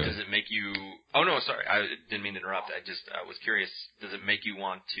 Sorry. Does it make you... Oh, no, sorry. I didn't mean to interrupt. I was curious. Does it make you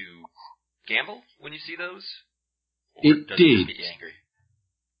want to gamble when you see those? Or it does did. It just get you angry?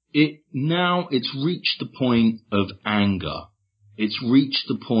 Now it's reached the point of anger. It's reached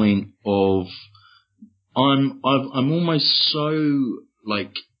the point of... I'm almost so,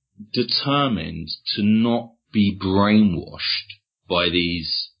 like, determined to not be brainwashed by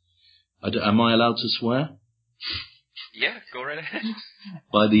these... am I allowed to swear? Yeah, go right ahead.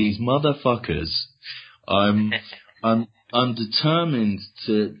 By these motherfuckers. I'm determined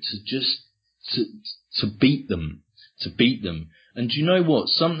to beat them. To beat them. And do you know what?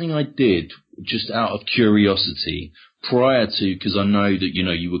 Something I did just out of curiosity prior to, because I know that,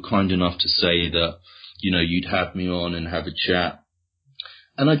 you were kind enough to say that, you'd have me on and have a chat.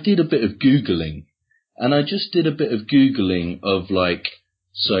 And I did a bit of Googling. And I just did a bit of Googling of like,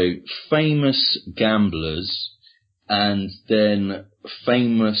 so famous gamblers and then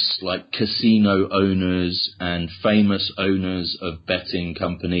famous like casino owners and famous owners of betting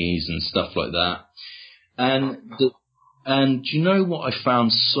companies and stuff like that. And do you know what I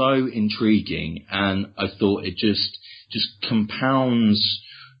found so intriguing? And I thought it just compounds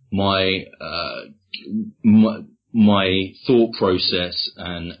my thought process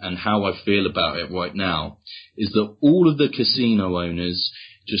and how I feel about it right now, is that all of the casino owners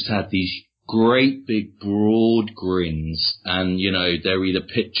just had these great big broad grins, and they're either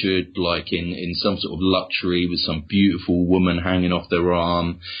pictured like in some sort of luxury with some beautiful woman hanging off their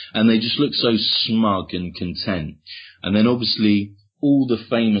arm, and they just look so smug and content. And then obviously all the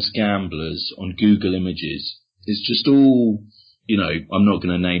famous gamblers on Google Images, it's just all, I'm not going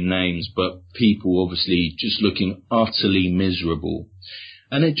to name names, but people obviously just looking utterly miserable.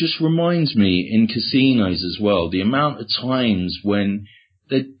 And it just reminds me in casinos as well, the amount of times when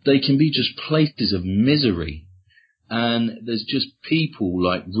they can be just places of misery. And there's just people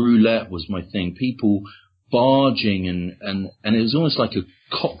like roulette was my thing, people barging and it was almost like a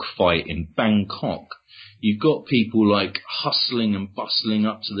cockfight in Bangkok. You've got people like hustling and bustling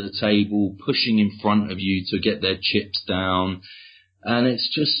up to the table, pushing in front of you to get their chips down. And it's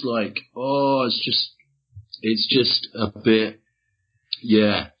just like, it's just a bit,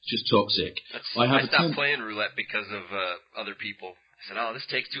 just toxic. I stopped playing roulette because of other people. I said, this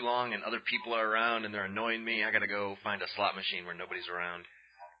takes too long and other people are around and they're annoying me. I got to go find a slot machine where nobody's around.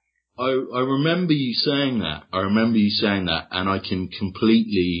 I remember you saying that. And I can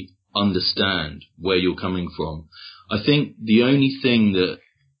completely understand where you're coming from. I think the only thing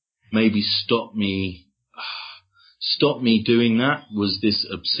maybe stopped me doing that was this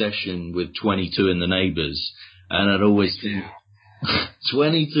obsession with 22 and the Neighbours. And I'd always think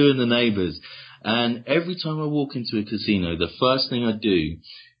 22 and the Neighbours. And every time I walk into a casino, the first thing I do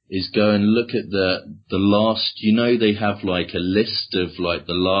is go and look at the last, they have like a list of like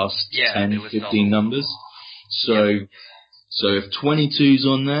the last 10, 15 numbers. So if 22's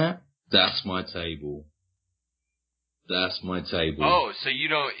on there, that's my table. That's my table. Oh, so you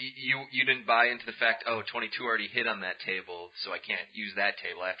didn't buy into the fact, 22 already hit on that table, so I can't use that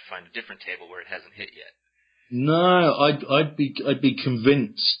table. I have to find a different table where it hasn't hit yet. No, I'd be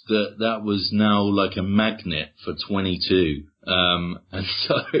convinced that was now like a magnet for 22. And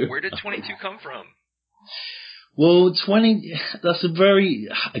so where did 22 come from? Well, that's a very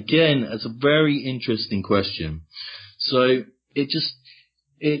interesting question. So it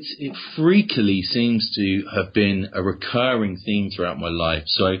freakily seems to have been a recurring theme throughout my life.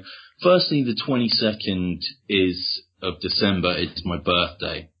 So firstly, the 22nd of December, it's my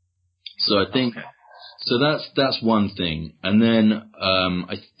birthday. So I think, so that's one thing. And then,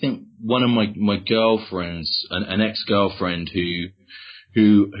 I think one of my girlfriends, an ex-girlfriend who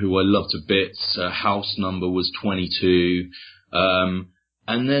I loved a bit, her house number was 22.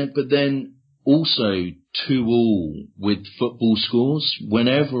 But then also 2-2 with football scores.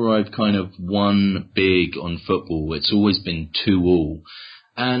 Whenever I've kind of won big on football, it's always been 2-2.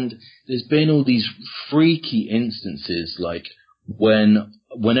 And there's been all these freaky instances, like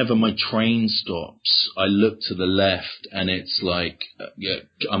whenever my train stops, I look to the left and it's like,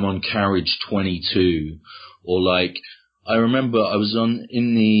 I'm on carriage 22. Or like, I remember I was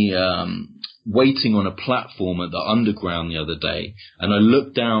waiting on a platform at the Underground the other day, and I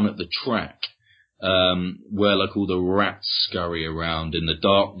looked down at the track, where like all the rats scurry around in the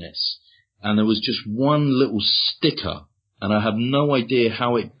darkness, and there was just one little sticker, and I have no idea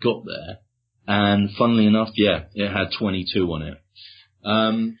how it got there, and funnily enough, it had 22 on it.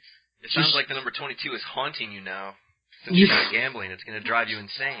 It sounds like the number 22 is haunting you now. Since you're not gambling, it's going to drive you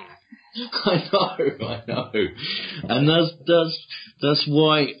insane. I know. And that's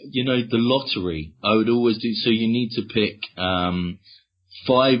why, the lottery, I would always do, so you need to pick,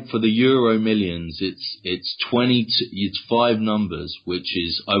 5 for the Euro Millions. It's 5 numbers, which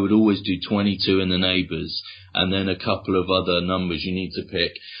is, I would always do 22 in the Neighbours, and then a couple of other numbers you need to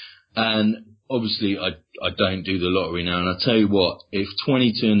pick. And obviously I don't do the lottery now, and I tell you what, if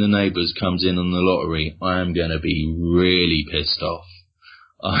 22 in the Neighbours comes in on the lottery, I am going to be really pissed off.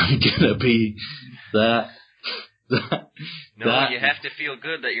 I'm going to be that. No, you have to feel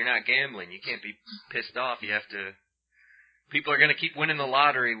good that you're not gambling. You can't be pissed off. You have to. People are going to keep winning the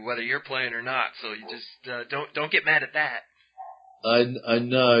lottery whether you're playing or not. So you just don't get mad at that. I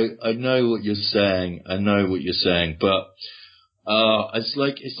know what you're saying. But it's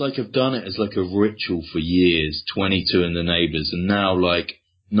like I've done it as like a ritual for years. 22 in the Neighbours, and now like,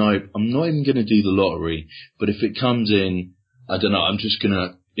 no, I'm not even going to do the lottery. But if it comes in, I don't know, I'm just going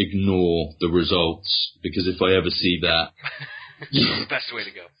to ignore the results, because if I ever see that... That's the best way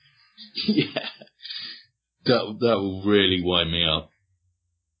to go. Yeah. That will really wind me up.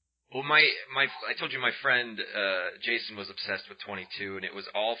 Well, I told you my friend, Jason was obsessed with 22, and it was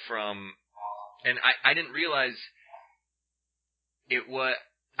all from... And I didn't realize it was...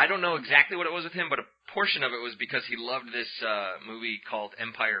 I don't know exactly what it was with him, but a portion of it was because he loved this movie called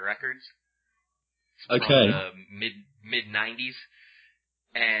Empire Records. Okay. From the mid-90s.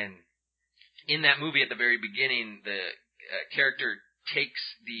 And in that movie, at the very beginning, the character takes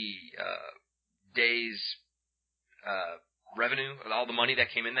the day's revenue, all the money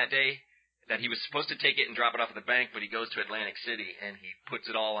that came in that day, that he was supposed to take it and drop it off at the bank, but he goes to Atlantic City and he puts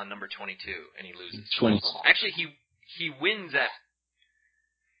it all on number 22 and he loses. 20. Actually, he wins at...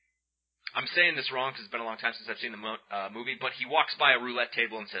 I'm saying this wrong because it's been a long time since I've seen the movie, but he walks by a roulette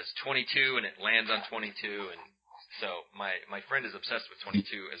table and says 22, and it lands on 22, and so my friend is obsessed with 22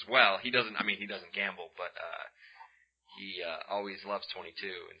 as well. He doesn't gamble, but he always loves 22,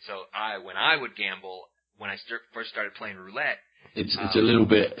 and so when I would gamble, when I first started playing roulette, it's a little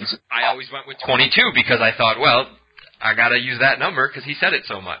bit... I always went with 22 because I thought, well, I got to use that number because he said it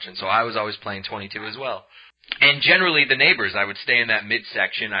so much, and so I was always playing 22 as well. And generally, the Neighbours, I would stay in that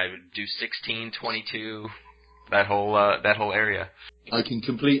midsection. I would do 16, 22, that whole area. I can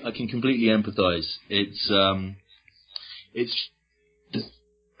completely empathize. It's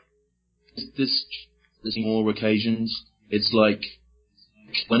there's more occasions. It's like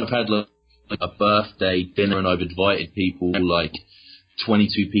when I've had like a birthday dinner and I've invited people, like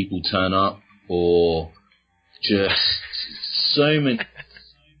 22 people turn up, or just so many.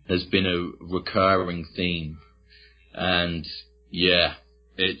 Has been a recurring theme, and yeah,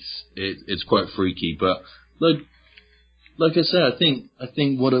 it's quite freaky. But like I said, I think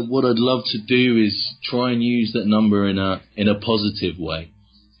what I'd love to do is try and use that number in a positive way.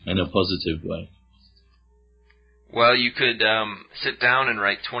 Well, you could sit down and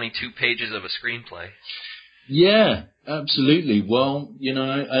write 22 pages of a screenplay. Yeah, absolutely. Well,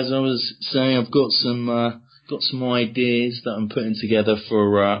 as I was saying, I've got some ideas that I'm putting together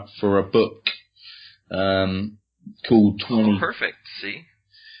for a book called 20. Oh, perfect. See?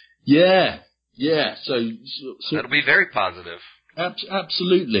 Yeah. So that'll be very positive.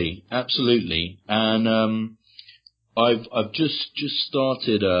 Absolutely. And I've just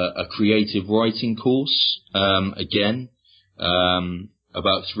started a creative writing course again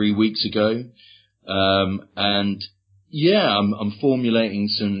about 3 weeks ago. And yeah, I'm formulating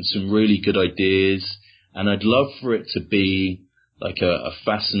some really good ideas, and I'd love for it to be like a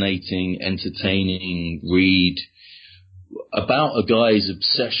fascinating, entertaining read about a guy's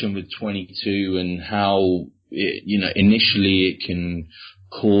obsession with 22 and how initially it can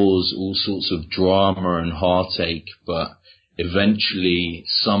cause all sorts of drama and heartache, but eventually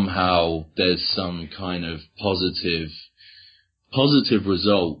somehow there's some kind of positive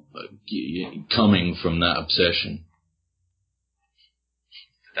result coming from that obsession.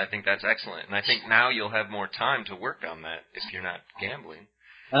 I think that's excellent. And I think now you'll have more time to work on that if you're not gambling.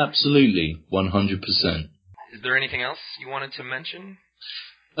 Absolutely, 100%. Is there anything else you wanted to mention?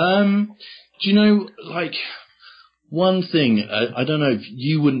 Do you know, like, one thing, I don't know if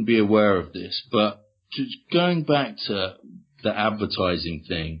you wouldn't be aware of this, but just going back to the advertising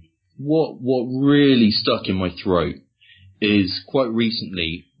thing, what really stuck in my throat is quite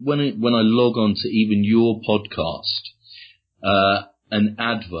recently, when I log on to even your podcast, an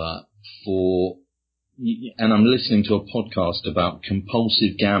advert for, and I'm listening to a podcast about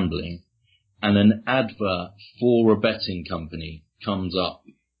compulsive gambling, and an advert for a betting company comes up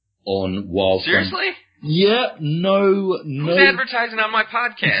on while. Seriously? Yeah, no. Who's advertising on my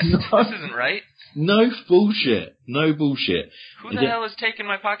podcast? No, this isn't right. No bullshit. Who the hell is taking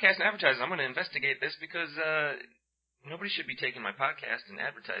my podcast and advertising? I'm going to investigate this because nobody should be taking my podcast and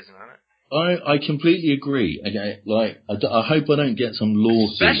advertising on it. I completely agree. Okay, I hope I don't get some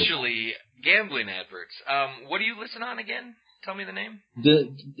lawsuit. Especially gambling adverts. What do you listen on again? Tell me the name.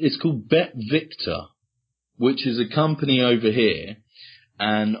 It's called Bet Victor, which is a company over here.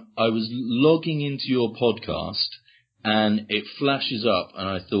 And I was logging into your podcast, and it flashes up, and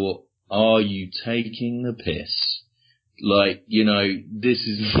I thought, are you taking the piss? Like, this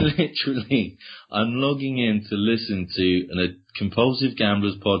is literally, I'm logging in to listen to a Compulsive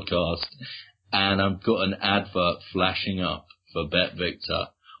Gamblers podcast, and I've got an advert flashing up for Bet Victor.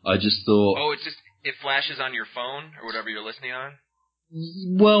 I just thought... Oh, it flashes on your phone, or whatever you're listening on?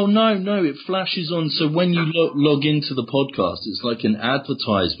 Well, no, it flashes on. So when you log into the podcast, it's like an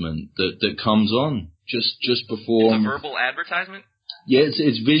advertisement that comes on just before. It's a verbal advertisement? Yeah,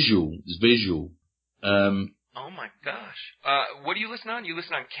 it's visual. It's visual. Oh my gosh. What do you listen on? You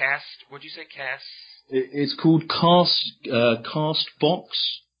listen on Cast. What'd you say, Cast? It's called Castbox.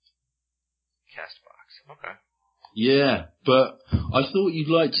 Castbox. Okay. Yeah, but I thought you'd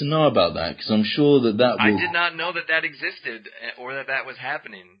like to know about that, because I'm sure that will... I did not know that existed, or that was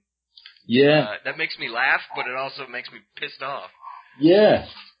happening. Yeah. That makes me laugh, but it also makes me pissed off. Yeah.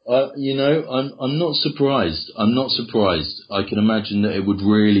 I'm not surprised. I can imagine that it would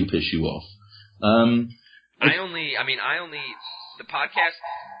really piss you off. The podcast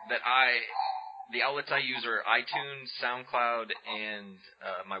the outlets I use are iTunes, SoundCloud, and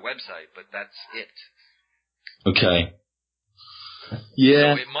my website, but that's it. Okay.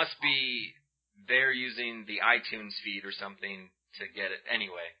 Yeah. So it must be they're using the iTunes feed or something to get it.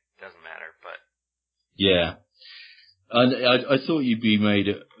 Anyway, doesn't matter, but... Yeah. I thought you'd be made...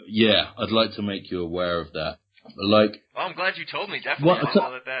 Yeah, I'd like to make you aware of that. Like... Well, I'm glad you told me, definitely. I didn't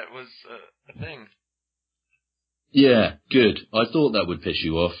know that was a thing. Yeah, good. I thought that would piss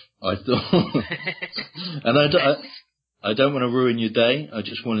you off. I thought... And I don't want to ruin your day. I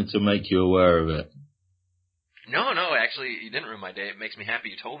just wanted to make you aware of it. No, actually, you didn't ruin my day. It makes me happy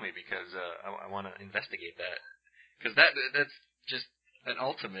you told me, because I want to investigate that. Because that's just an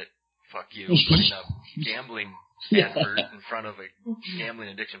ultimate fuck you, putting up gambling advert in front of a gambling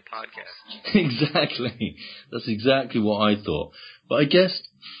addiction podcast. Exactly. That's exactly what I thought. But I guess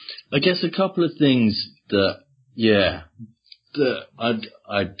a couple of things that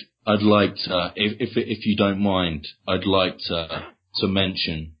I'd like to, if you don't mind, I'd like to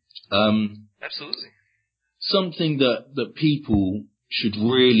mention. Absolutely. Something that people should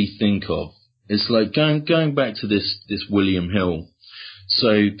really think of. It's like going back to this William Hill.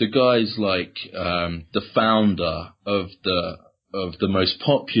 So the guy's like the founder of the most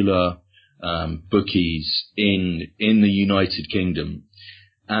popular bookies in the United Kingdom.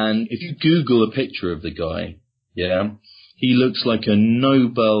 And if you Google a picture of the guy, he looks like a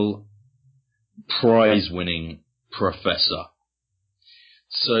Nobel Prize-winning professor.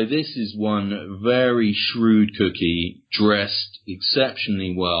 So this is one very shrewd cookie, dressed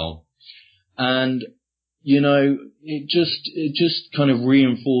exceptionally well. And, it just kind of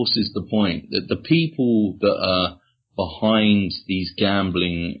reinforces the point that the people that are behind these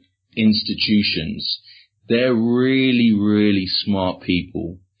gambling institutions, they're really, really smart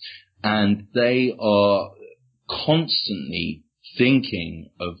people. And they are constantly thinking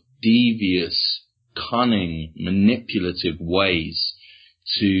of devious, cunning, manipulative ways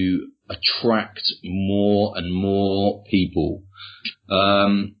to attract more and more people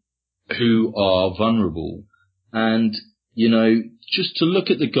who are vulnerable. And, just to look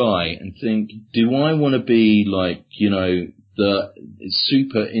at the guy and think, do I want to be like, the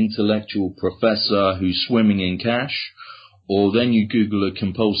super intellectual professor who's swimming in cash? Or then you Google a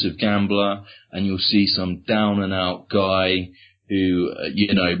compulsive gambler and you'll see some down and out guy who,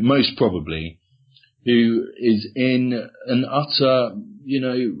 most probably, who is in an utter,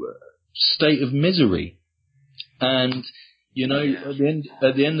 state of misery. And, at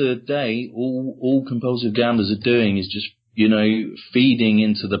the end of the day, all compulsive gamblers are doing is just, feeding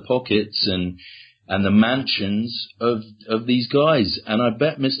into the pockets and the mansions of these guys. And I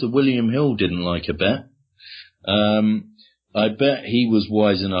bet Mr. William Hill didn't like a bet. I bet he was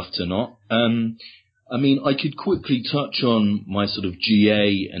wise enough to not. I could quickly touch on my sort of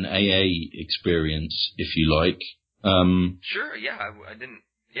GA and AA experience, if you like. Sure, yeah, I didn't.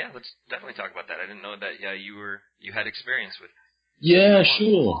 Yeah, let's definitely talk about that. I didn't know that. Yeah, you had experience with. Yeah,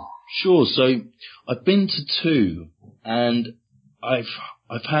 sure. So I've been to two, and I've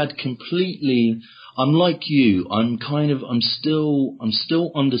had completely. I'm like you. I'm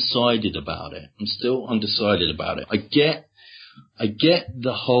still undecided about it. I get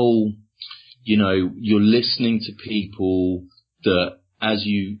the whole, you're listening to people that, as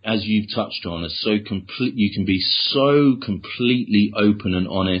you've touched on, are so complete. You can be so completely open and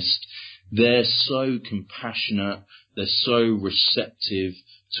honest. They're so compassionate. They're so receptive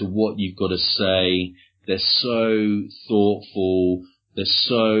to what you've got to say. They're so thoughtful. They're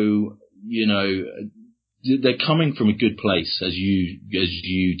so, they're coming from a good place, as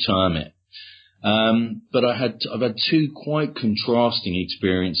you term it. But I've had two quite contrasting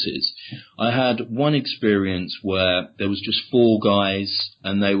experiences. I had one experience where there was just four guys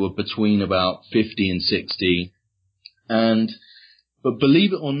and they were between about 50 and 60. But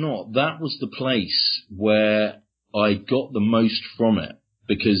believe it or not, that was the place where I got the most from it,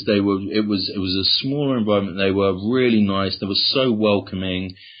 because it was a smaller environment. They were really nice. They were so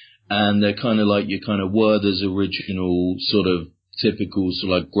welcoming, and they're kind of like your kind of Werther's original sort of typical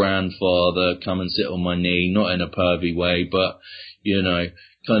sort of like grandfather, come and sit on my knee, not in a pervy way, but,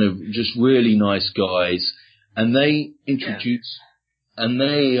 kind of just really nice guys. And they introduced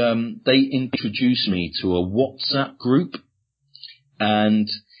me to a WhatsApp group.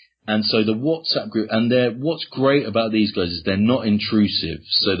 And so the WhatsApp group, and what's great about these guys is they're not intrusive.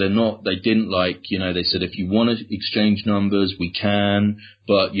 So they didn't they said, if you want to exchange numbers, we can,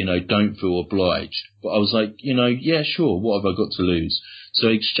 but, don't feel obliged. But I was like, yeah, sure. What have I got to lose? So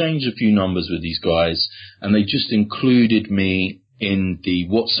I exchanged a few numbers with these guys, and they just included me in the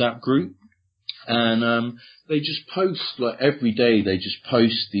WhatsApp group. And, they just post, like, every day, they just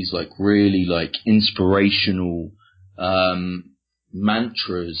post these, like, really, like, inspirational,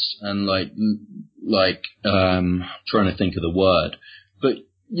 mantras and trying to think of the word, but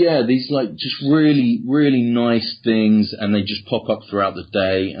yeah, these like just really, really nice things, and they just pop up throughout the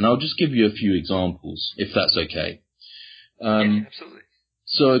day. And I'll just give you a few examples, if that's okay. Yeah, absolutely.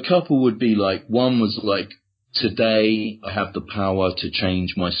 So a couple would be like, one was like, today I have the power to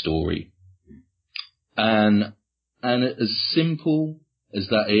change my story. And as simple as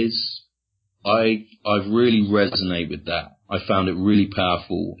that is, I really resonate with that. I found it really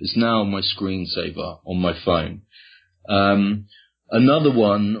powerful. It's now my screensaver on my phone. Another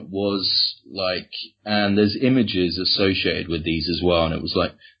one was like, and there's images associated with these as well, and it was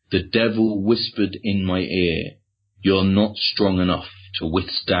like, the devil whispered in my ear, you're not strong enough to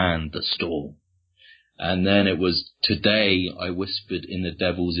withstand the storm. And then it was, today I whispered in the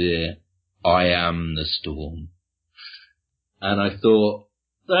devil's ear, I am the storm. And I thought,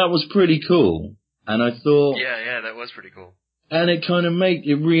 that was pretty cool. And I thought, yeah, that was pretty cool. And it kind of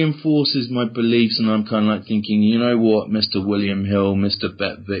it reinforces my beliefs, and I'm kind of like thinking, you know what, Mr. William Hill, Mr.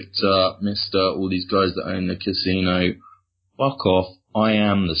 Bet Victor, Mr. all these guys that own the casino, fuck off, I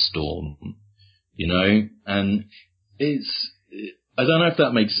am the storm, and it's I don't know if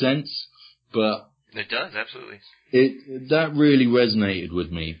that makes sense, but it does, absolutely. That really resonated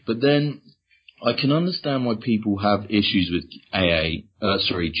with me. But then I can understand why people have issues with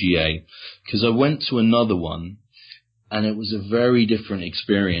GA, because I went to another one and it was a very different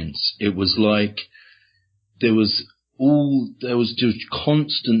experience. It was like there was just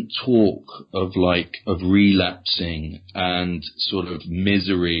constant talk of relapsing and sort of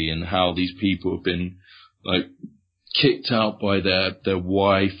misery, and how these people have been like kicked out by their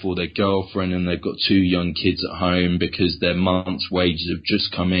wife or their girlfriend, and they've got 2 young kids at home because their month's wages have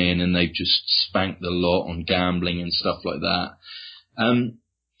just come in and they've just spanked the lot on gambling and stuff like that.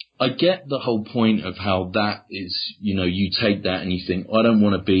 I get the whole point of how that is, you take that and you think, I don't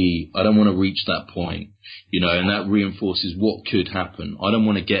want to reach that point, and that reinforces what could happen. I don't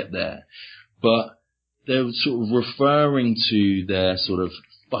want to get there. But they're sort of referring to their sort of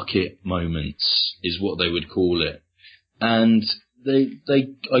fuck it moments is what they would call it. And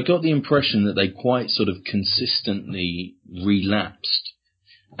I got the impression that they quite sort of consistently relapsed.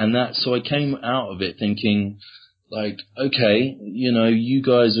 And so I came out of it thinking, like, okay, you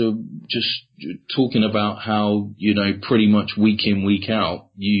guys are just talking about how, pretty much week in, week out,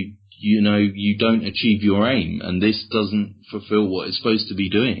 you don't achieve your aim, and this doesn't fulfill what it's supposed to be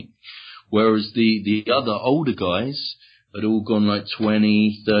doing. Whereas the other older guys had all gone like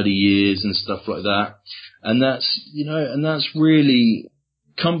 20, 30 years and stuff like that. And that's really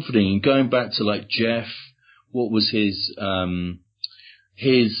comforting. Going back to like Jeff, what was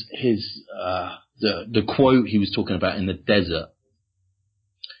the quote he was talking about in the desert,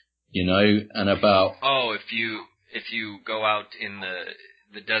 and about, if you go out in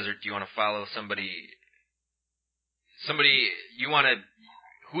the desert, do you want to follow somebody you want to,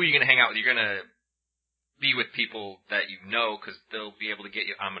 who are you going to hang out with? You're going to be with people that you know, because they'll be able to get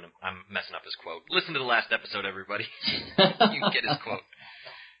you. I'm messing up his quote. Listen to the last episode, everybody. You can get his quote.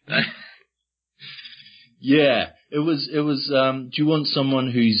 Yeah, it was. Do you want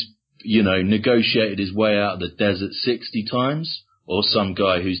someone who's negotiated his way out of the desert 60 times, or some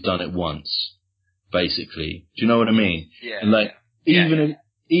guy who's done it once? Basically, do you know what I mean? Yeah. And like, yeah.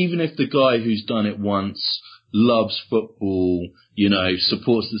 even if the guy who's done it once loves football,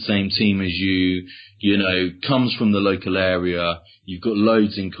 supports the same team as you, comes from the local area, you've got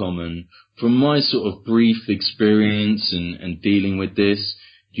loads in common. From my sort of brief experience and dealing with this,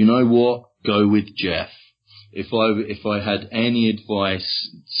 you know what? Go with Jeff. If I had any advice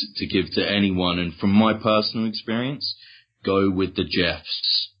to give to anyone, and from my personal experience, go with the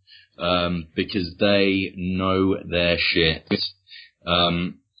Jeffs, because they know their shit,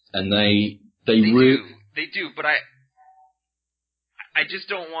 and they do, but I just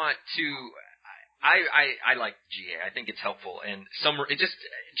don't want to. I like GA. I think it's helpful, and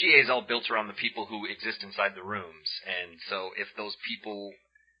GA is all built around the people who exist inside the rooms, and so if those people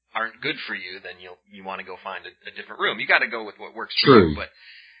aren't good for you, then you want to go find a different room. You got to go with what works for you. But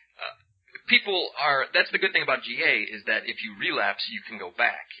that's the good thing about GA, is that if you relapse, you can go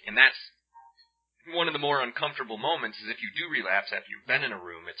back, and that's one of the more uncomfortable moments. Is if you do relapse after you've been in a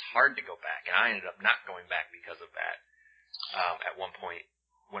room, it's hard to go back, and I ended up not going back because of that. At one point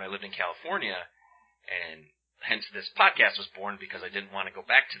when I lived in California, and hence this podcast was born, because I didn't want to go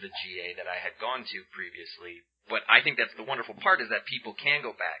back to the GA that I had gone to previously. But I think that's the wonderful part, is that people can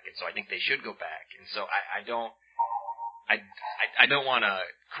go back, and so I think they should go back. And so I don't want to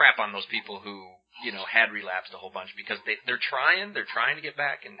crap on those people who had relapsed a whole bunch, because they're trying to get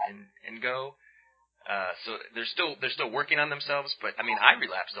back and go. So they're still working on themselves. But I mean, I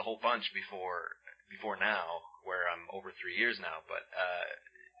relapsed a whole bunch before now, where I'm over 3 years now. But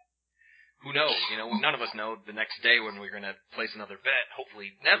who knows? None of us know the next day when we're going to place another bet.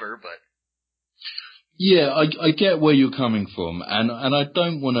 Hopefully never, but. Yeah, I get where you're coming from, and I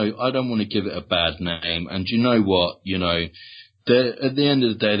don't want to give it a bad name. And you know what? At the end of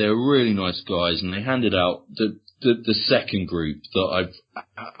the day, they're really nice guys, and they handed out the second group that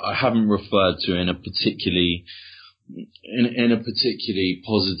I haven't referred to in a particularly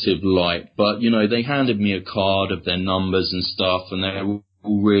positive light, but they handed me a card of their numbers and stuff, and they were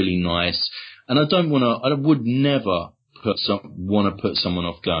all really nice. And I would never want to put someone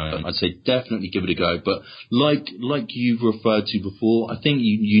off going. I'd say definitely give it a go. But like you've referred to before, I think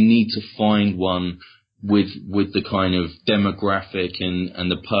you need to find one with the kind of demographic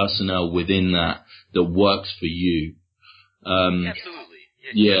and the personnel within that works for you. Absolutely.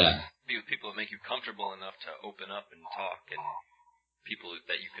 Yeah. Be with people that make you comfortable enough to open up and talk, and people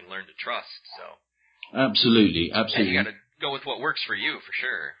that you can learn to trust. So. Absolutely. And you got to go with what works for you, for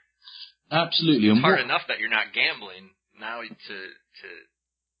sure. Absolutely. It's hard enough that you're not gambling. Now to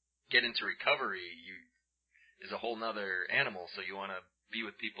get into recovery, is a whole nother animal. So you want to be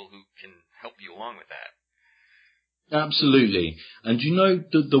with people who can help you along with that. Absolutely. And you know,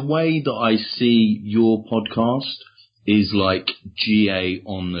 the way that I see your podcast is like GA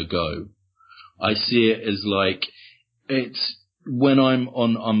on the go. I see it as like, it's when I'm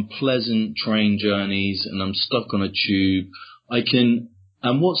on unpleasant train journeys and I'm stuck on a tube,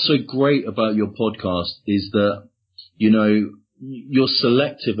 and what's so great about your podcast is that, you know, you're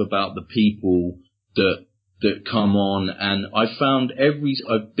selective about the people that come on, and I've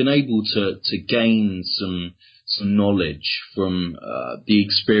been able to gain some knowledge from the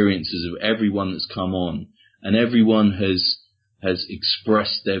experiences of everyone that's come on, and everyone has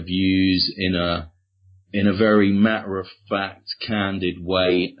expressed their views in a very matter-of-fact, candid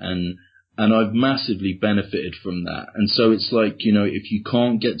way, and I've massively benefited from that. And so it's like, you know, if you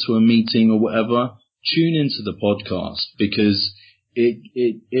can't get to a meeting or whatever, tune into the podcast, because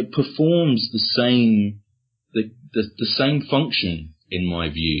it performs the same function, in my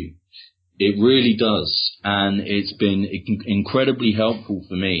view. It really does, and it's been incredibly helpful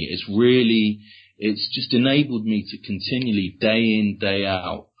for me. It's just enabled me to continually, day in, day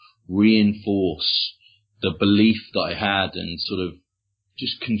out, reinforce the belief that I had and sort of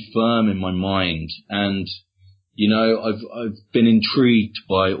just confirm in my mind. And, you know, I've been intrigued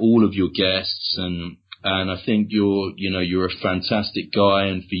by all of your guests, and I think you're a fantastic guy,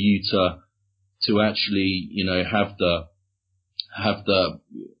 and for you to actually, you know, have the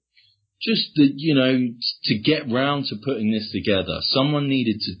you know, to get round to putting this together. Someone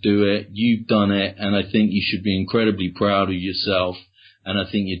needed to do it. You've done it. And I think you should be incredibly proud of yourself. And I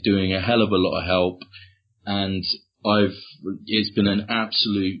think you're doing a hell of a lot of help. And it's been an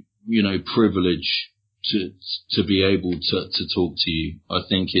absolute, you know, privilege to be able to talk to you. I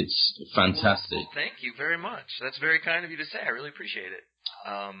think it's fantastic. Well, thank you very much. That's very kind of you to say. I really appreciate it.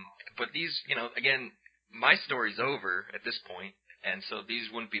 But these, you know, again, my story's over at this point. And so these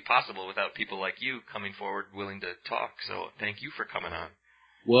wouldn't be possible without people like you coming forward willing to talk. So thank you for coming on.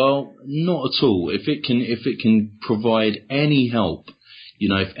 Well, not at all. If it can provide any help, you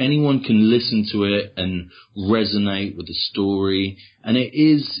know, if anyone can listen to it and resonate with the story, and it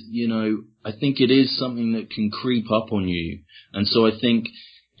is, you know, I think it is something that can creep up on you. And so I think,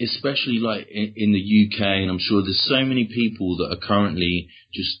 especially like in the UK, and I'm sure there's so many people that are currently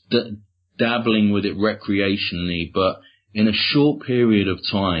just dabbling with it recreationally, but in a short period of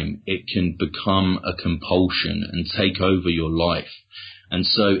time, it can become a compulsion and take over your life. And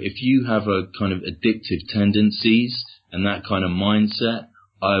so if you have a kind of addictive tendencies and that kind of mindset,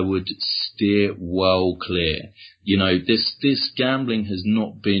 I would steer well clear. You know, this gambling has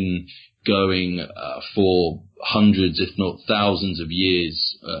not been going for hundreds, if not thousands of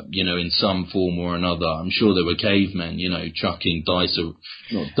years, you know, in some form or another. I'm sure there were cavemen, you know, chucking dice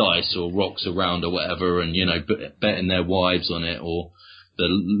or rocks around or whatever, and, you know, betting their wives on it, or the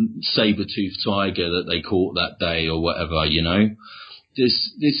saber-toothed tiger that they caught that day or whatever, you know.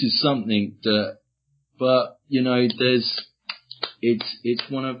 This is something that, but, you know, it's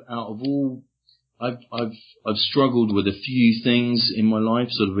one of, out of all, I've struggled with a few things in my life,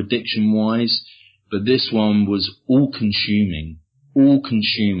 sort of addiction-wise, but this one was all-consuming,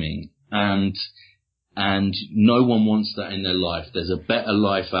 and no one wants that in their life. There's a better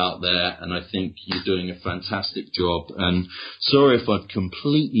life out there, and I think you're doing a fantastic job. And sorry if I've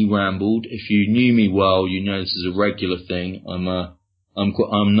completely rambled. If you knew me well, you know this is a regular thing. I'm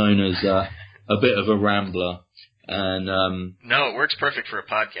known as a bit of a rambler. And no, it works perfect for a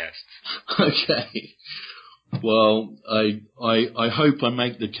podcast. Okay. Well, I hope I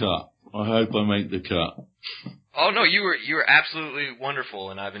make the cut. Oh no, you were absolutely wonderful,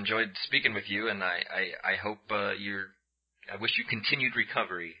 and I've enjoyed speaking with you, and I hope I wish you continued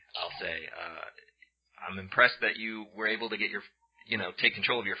recovery. I'll say I'm impressed that you were able to get take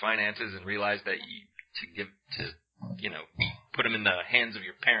control of your finances and realize that put them in the hands of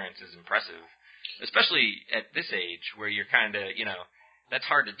your parents is impressive. Especially at this age where you're kind of, that's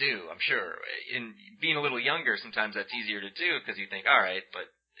hard to do, I'm sure. In being a little younger, sometimes that's easier to do because you think, all right, but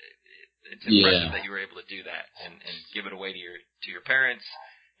it's impressive that you were able to do that and give it away to your parents,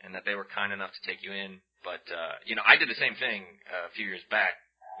 and that they were kind enough to take you in. But, I did the same thing a few years back.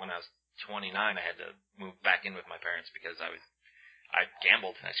 When I was 29, I had to move back in with my parents because I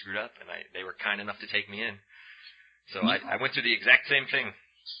gambled and I screwed up, and they were kind enough to take me in. So I went through the exact same thing.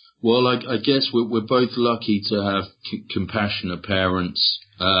 Well, I guess we're both lucky to have compassionate parents,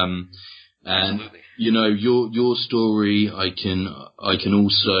 and absolutely. Your story. I can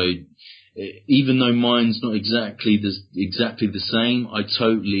also, even though mine's not exactly the same, I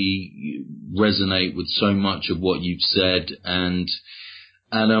totally resonate with so much of what you've said, and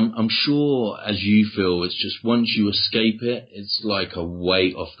And I'm sure, as you feel, it's just once you escape it, it's like a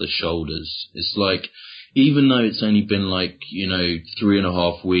weight off the shoulders. It's like, even though it's only been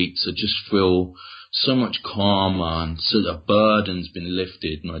 3.5 weeks, I just feel so much calmer, and so the burden's been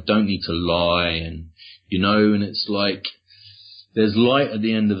lifted, and I don't need to lie, and and it's like there's light at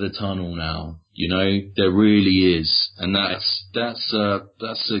the end of the tunnel now. There really is, and that's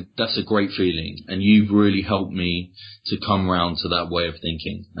a great feeling, and you've really helped me to come round to that way of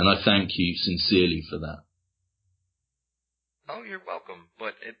thinking, and I thank you sincerely for that. Oh, you're welcome.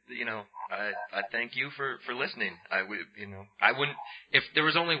 But I thank you for listening. I wouldn't, if there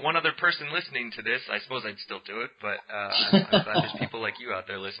was only one other person listening to this, I suppose I'd still do it. But I'm glad there's people like you out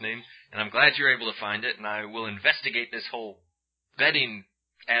there listening, and I'm glad you're able to find it. And I will investigate this whole betting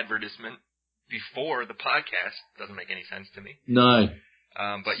advertisement before the podcast. Doesn't make any sense to me. No.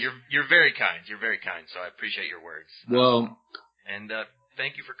 But you're very kind. You're very kind. So I appreciate your words. Well. And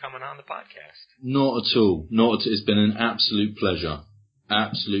thank you for coming on the podcast. Not at all. Not at all. It's been an absolute pleasure.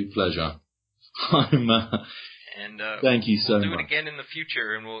 Absolute pleasure. Thank you so much. We'll do it again in the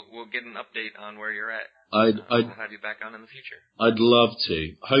future, and we'll get an update on where you're at. I'd have you back on in the future. I'd love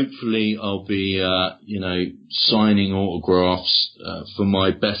to. Hopefully, I'll be signing autographs for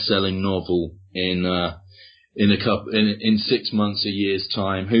my best-selling novel in 6 months, a year's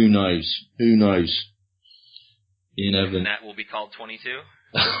time. Who knows? Who knows? You never. And that will be called 22?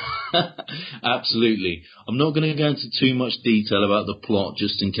 Absolutely. I'm not going to go into too much detail about the plot,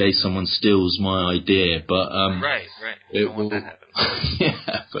 just in case someone steals my idea. But right. You don't want that happening.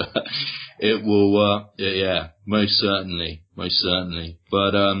 Yeah, but it will. Yeah, most certainly. But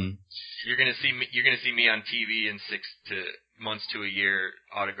you're gonna see me on TV in 6 months to a year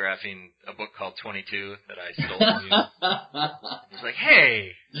autographing a book called 22 that I stole from you. It's like,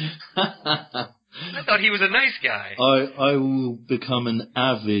 hey. I thought he was a nice guy. I will become an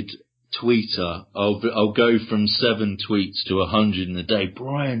avid tweeter. I'll go from 7 tweets to 100 in a day.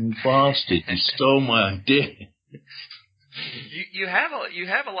 Brian, you bastard, you stole my idea. You have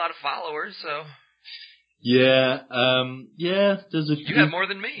a lot of followers, so. Yeah, there's a few. You have more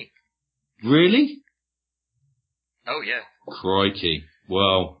than me. Really? Oh yeah. Crikey.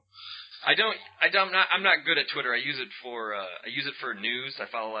 Well. I'm not good at Twitter. I use it for news. I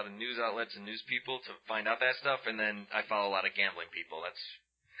follow a lot of news outlets and news people to find out that stuff, and then I follow a lot of gambling people.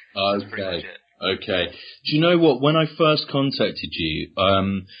 That's pretty much it. Okay. Do you know what? When I first contacted you,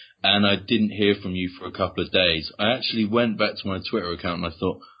 and I didn't hear from you for a couple of days, I actually went back to my Twitter account and I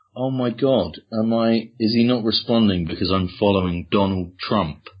thought, oh my God, is he not responding because I'm following Donald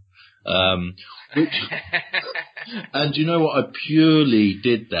Trump? And you know what? I purely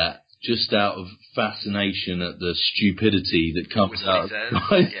did that just out of fascination at the stupidity that comes out of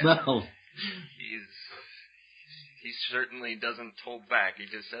my mouth. He certainly doesn't hold back. He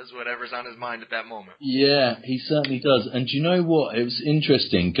just says whatever's on his mind at that moment. Yeah, he certainly does. And do you know what? It was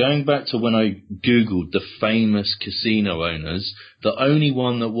interesting. Going back to when I Googled the famous casino owners, the only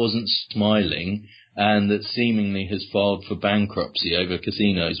one that wasn't smiling and that seemingly has filed for bankruptcy over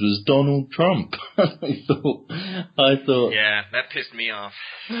casinos was Donald Trump. I thought. Yeah, that pissed me off.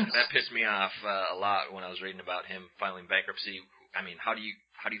 A lot when I was reading about him filing bankruptcy. I mean, how do you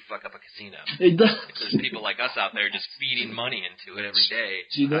fuck up a casino? If there's people like us out there just feeding money into it every day,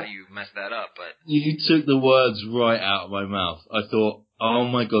 how do you mess that up? But you took the words right out of my mouth. I thought, oh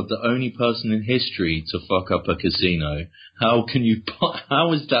my God, the only person in history to fuck up a casino. How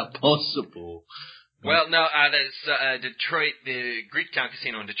is that possible? Well, no, there's Detroit, the Greektown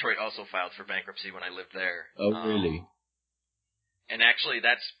Casino in Detroit also filed for bankruptcy when I lived there. Oh, really? And actually,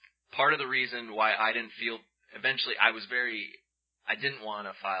 that's part of the reason why I didn't feel, eventually, I didn't want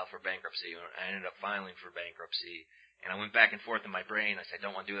to file for bankruptcy. I ended up filing for bankruptcy, and I went back and forth in my brain. I said, I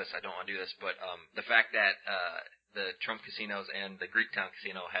don't want to do this, but the fact that the Trump casinos and the Greektown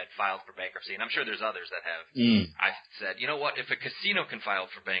Casino had filed for bankruptcy, and I'm sure there's others that have, I said, you know what, if a casino can file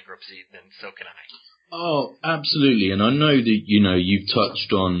for bankruptcy, then so can I. Oh, absolutely. And I know that, you've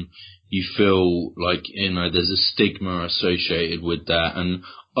touched on, you feel like, there's a stigma associated with that. And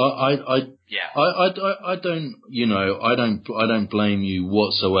I don't blame you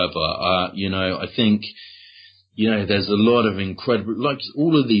whatsoever. I think, there's a lot of incredible, like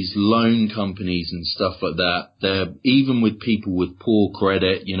all of these loan companies and stuff like that. They're, even with people with poor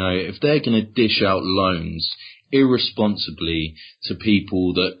credit, if they're going to dish out loans irresponsibly to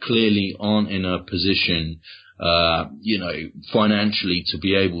people that clearly aren't in a position, financially to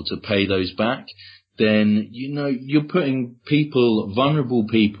be able to pay those back, then, you're putting vulnerable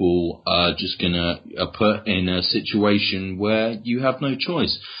people, just gonna put in a situation where you have no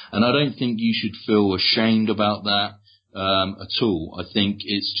choice. And I don't think you should feel ashamed about that. at all. I think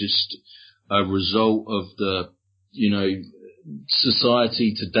it's just a result of the,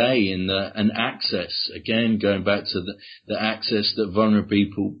 society today and access. Again, going back to the access that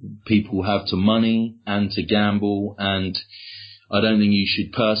vulnerable people have to money and to gamble, and I don't think you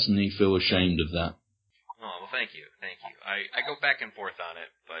should personally feel ashamed of that. Oh, well, thank you. I go back and forth on it,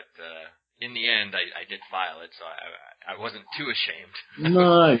 but in the end, I did file it, so I wasn't too ashamed.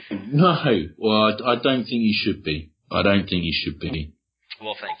 No. Well, I don't think you should be. Well,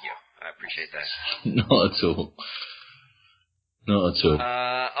 thank you. I appreciate that. Not at all.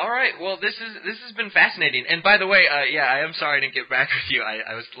 All right. Well, this has been fascinating. And by the way, I am sorry I didn't get back with you.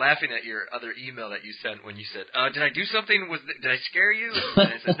 I was laughing at your other email that you sent when you said, "Did I do something? Did I scare you?"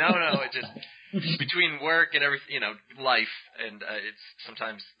 And I said, "No. It just between work and everything, life, and it's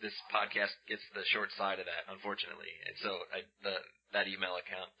sometimes this podcast gets the short side of that, unfortunately. And so that email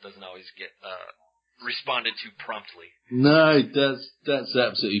account doesn't always get responded to promptly." No, that's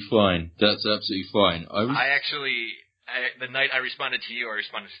absolutely fine. The night I responded to you, I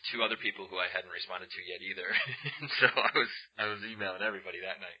responded to two other people who I hadn't responded to yet either. So I was emailing everybody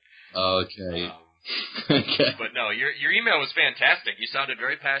that night. Okay. Okay. But no, your email was fantastic. You sounded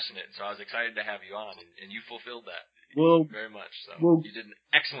very passionate, so I was excited to have you on, and you fulfilled that very much. So you did an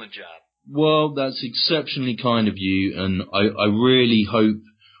excellent job. Well, that's exceptionally kind of you, and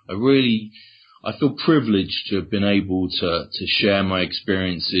I feel privileged to have been able to share my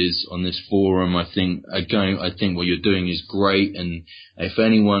experiences on this forum. I think what you're doing is great, and if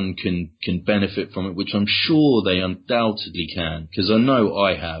anyone can benefit from it, which I'm sure they undoubtedly can, because I know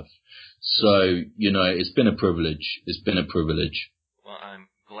I have. So, it's been a privilege. Well, I'm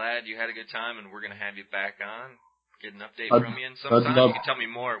glad you had a good time, and we're going to have you back on, get an update from you, and sometime you can tell me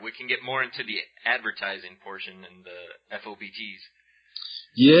more. We can get more into the advertising portion and the FOBTs.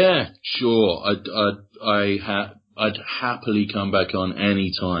 Yeah, sure. I'd happily come back on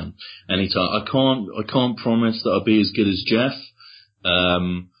anytime. I can't promise that I'll be as good as Jeff.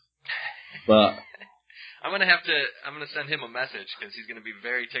 But I'm gonna send him a message because he's gonna be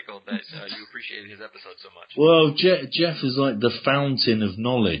very tickled that you appreciated his episode so much. Well, Jeff is like the fountain of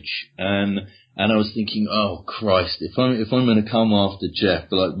knowledge, and I was thinking, oh Christ, if I'm gonna come after Jeff,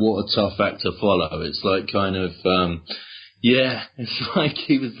 like what a tough act to follow. It's like kind of. Yeah, it's like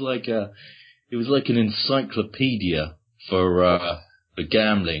he was like an encyclopedia for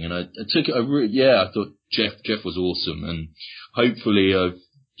gambling, and I took it. I thought Jeff was awesome, and hopefully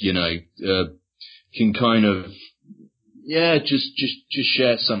can kind of just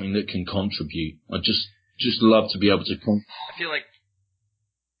share something that can contribute. I just love to be able to. I feel like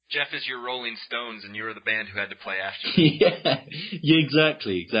Jeff is your Rolling Stones, and you're the band who had to play after them. Yeah,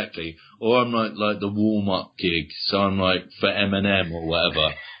 exactly. Or I'm like the warm-up gig, so I'm like for Eminem or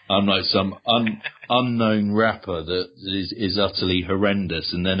whatever. I'm like some unknown rapper that is utterly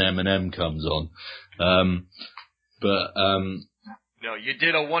horrendous, and then Eminem comes on. No, you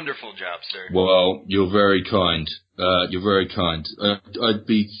did a wonderful job, sir. Well, you're very kind. I'd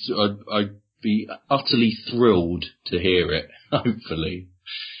be utterly thrilled to hear it. Hopefully.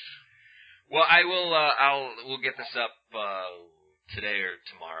 Well, we'll get this up today or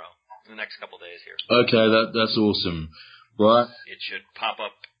tomorrow, in the next couple of days here. Okay, that's awesome. Right. It should pop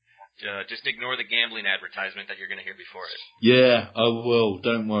up. Just ignore the gambling advertisement that you're going to hear before it. Yeah, I will.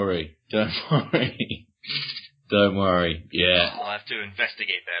 Don't worry. Yeah. We'll have to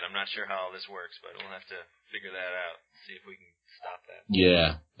investigate that. I'm not sure how all this works, but we'll have to figure that out. See if we can stop that.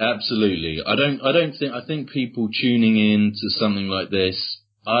 Yeah, absolutely. I think people tuning in to something like this,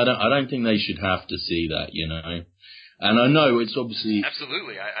 I don't think they should have to see that, And I know it's obviously...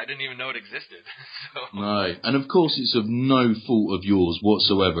 Absolutely. I didn't even know it existed. So. No. And of course it's of no fault of yours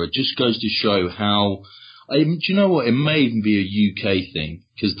whatsoever. It just goes to show how... do you know what? It may even be a UK thing,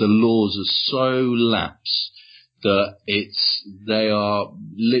 because the laws are so lax that they are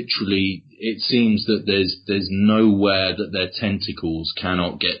literally... It seems that there's nowhere that their tentacles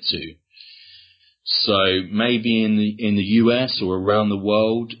cannot get to. So maybe in the US or around the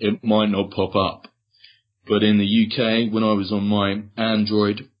world, it might not pop up. But in the UK, when I was on my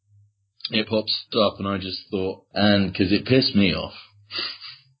Android, it pops up, and I just thought, and because it pissed me off.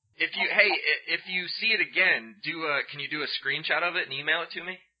 If you see it again, can you do a screenshot of it and email it to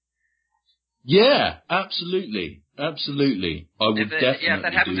me? Yeah, absolutely. I would definitely. Yeah, if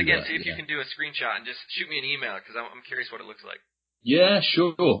that happens do again, that, see if you can do a screenshot and just shoot me an email, because I'm curious what it looks like. Yeah,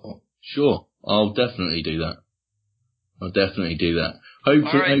 sure. I'll definitely do that.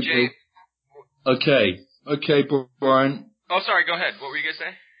 Hopefully. All right, Jay. Okay, Brian. Oh, sorry, go ahead. What were you going to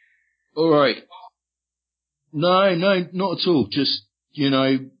say? All right. No, not at all. Just,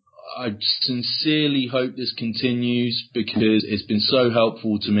 I sincerely hope this continues because it's been so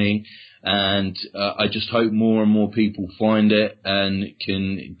helpful to me, and I just hope more and more people find it and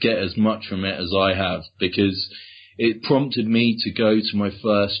can get as much from it as I have, because it prompted me to go to my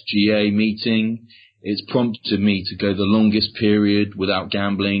first GA meeting. It's prompted me to go the longest period without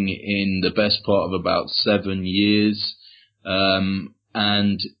gambling in the best part of about 7 years.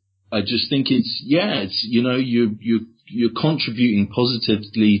 And I just think it's, you know, you're contributing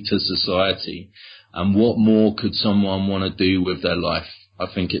positively to society. And what more could someone want to do with their life? I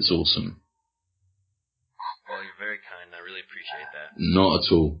think it's awesome. Well, you're very kind. I really appreciate that. Not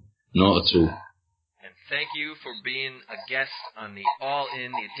at all. Not at all. And thank you for being a guest on the All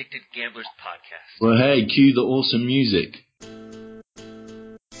In, the Addicted Gamblers podcast. Well, hey, cue the awesome music.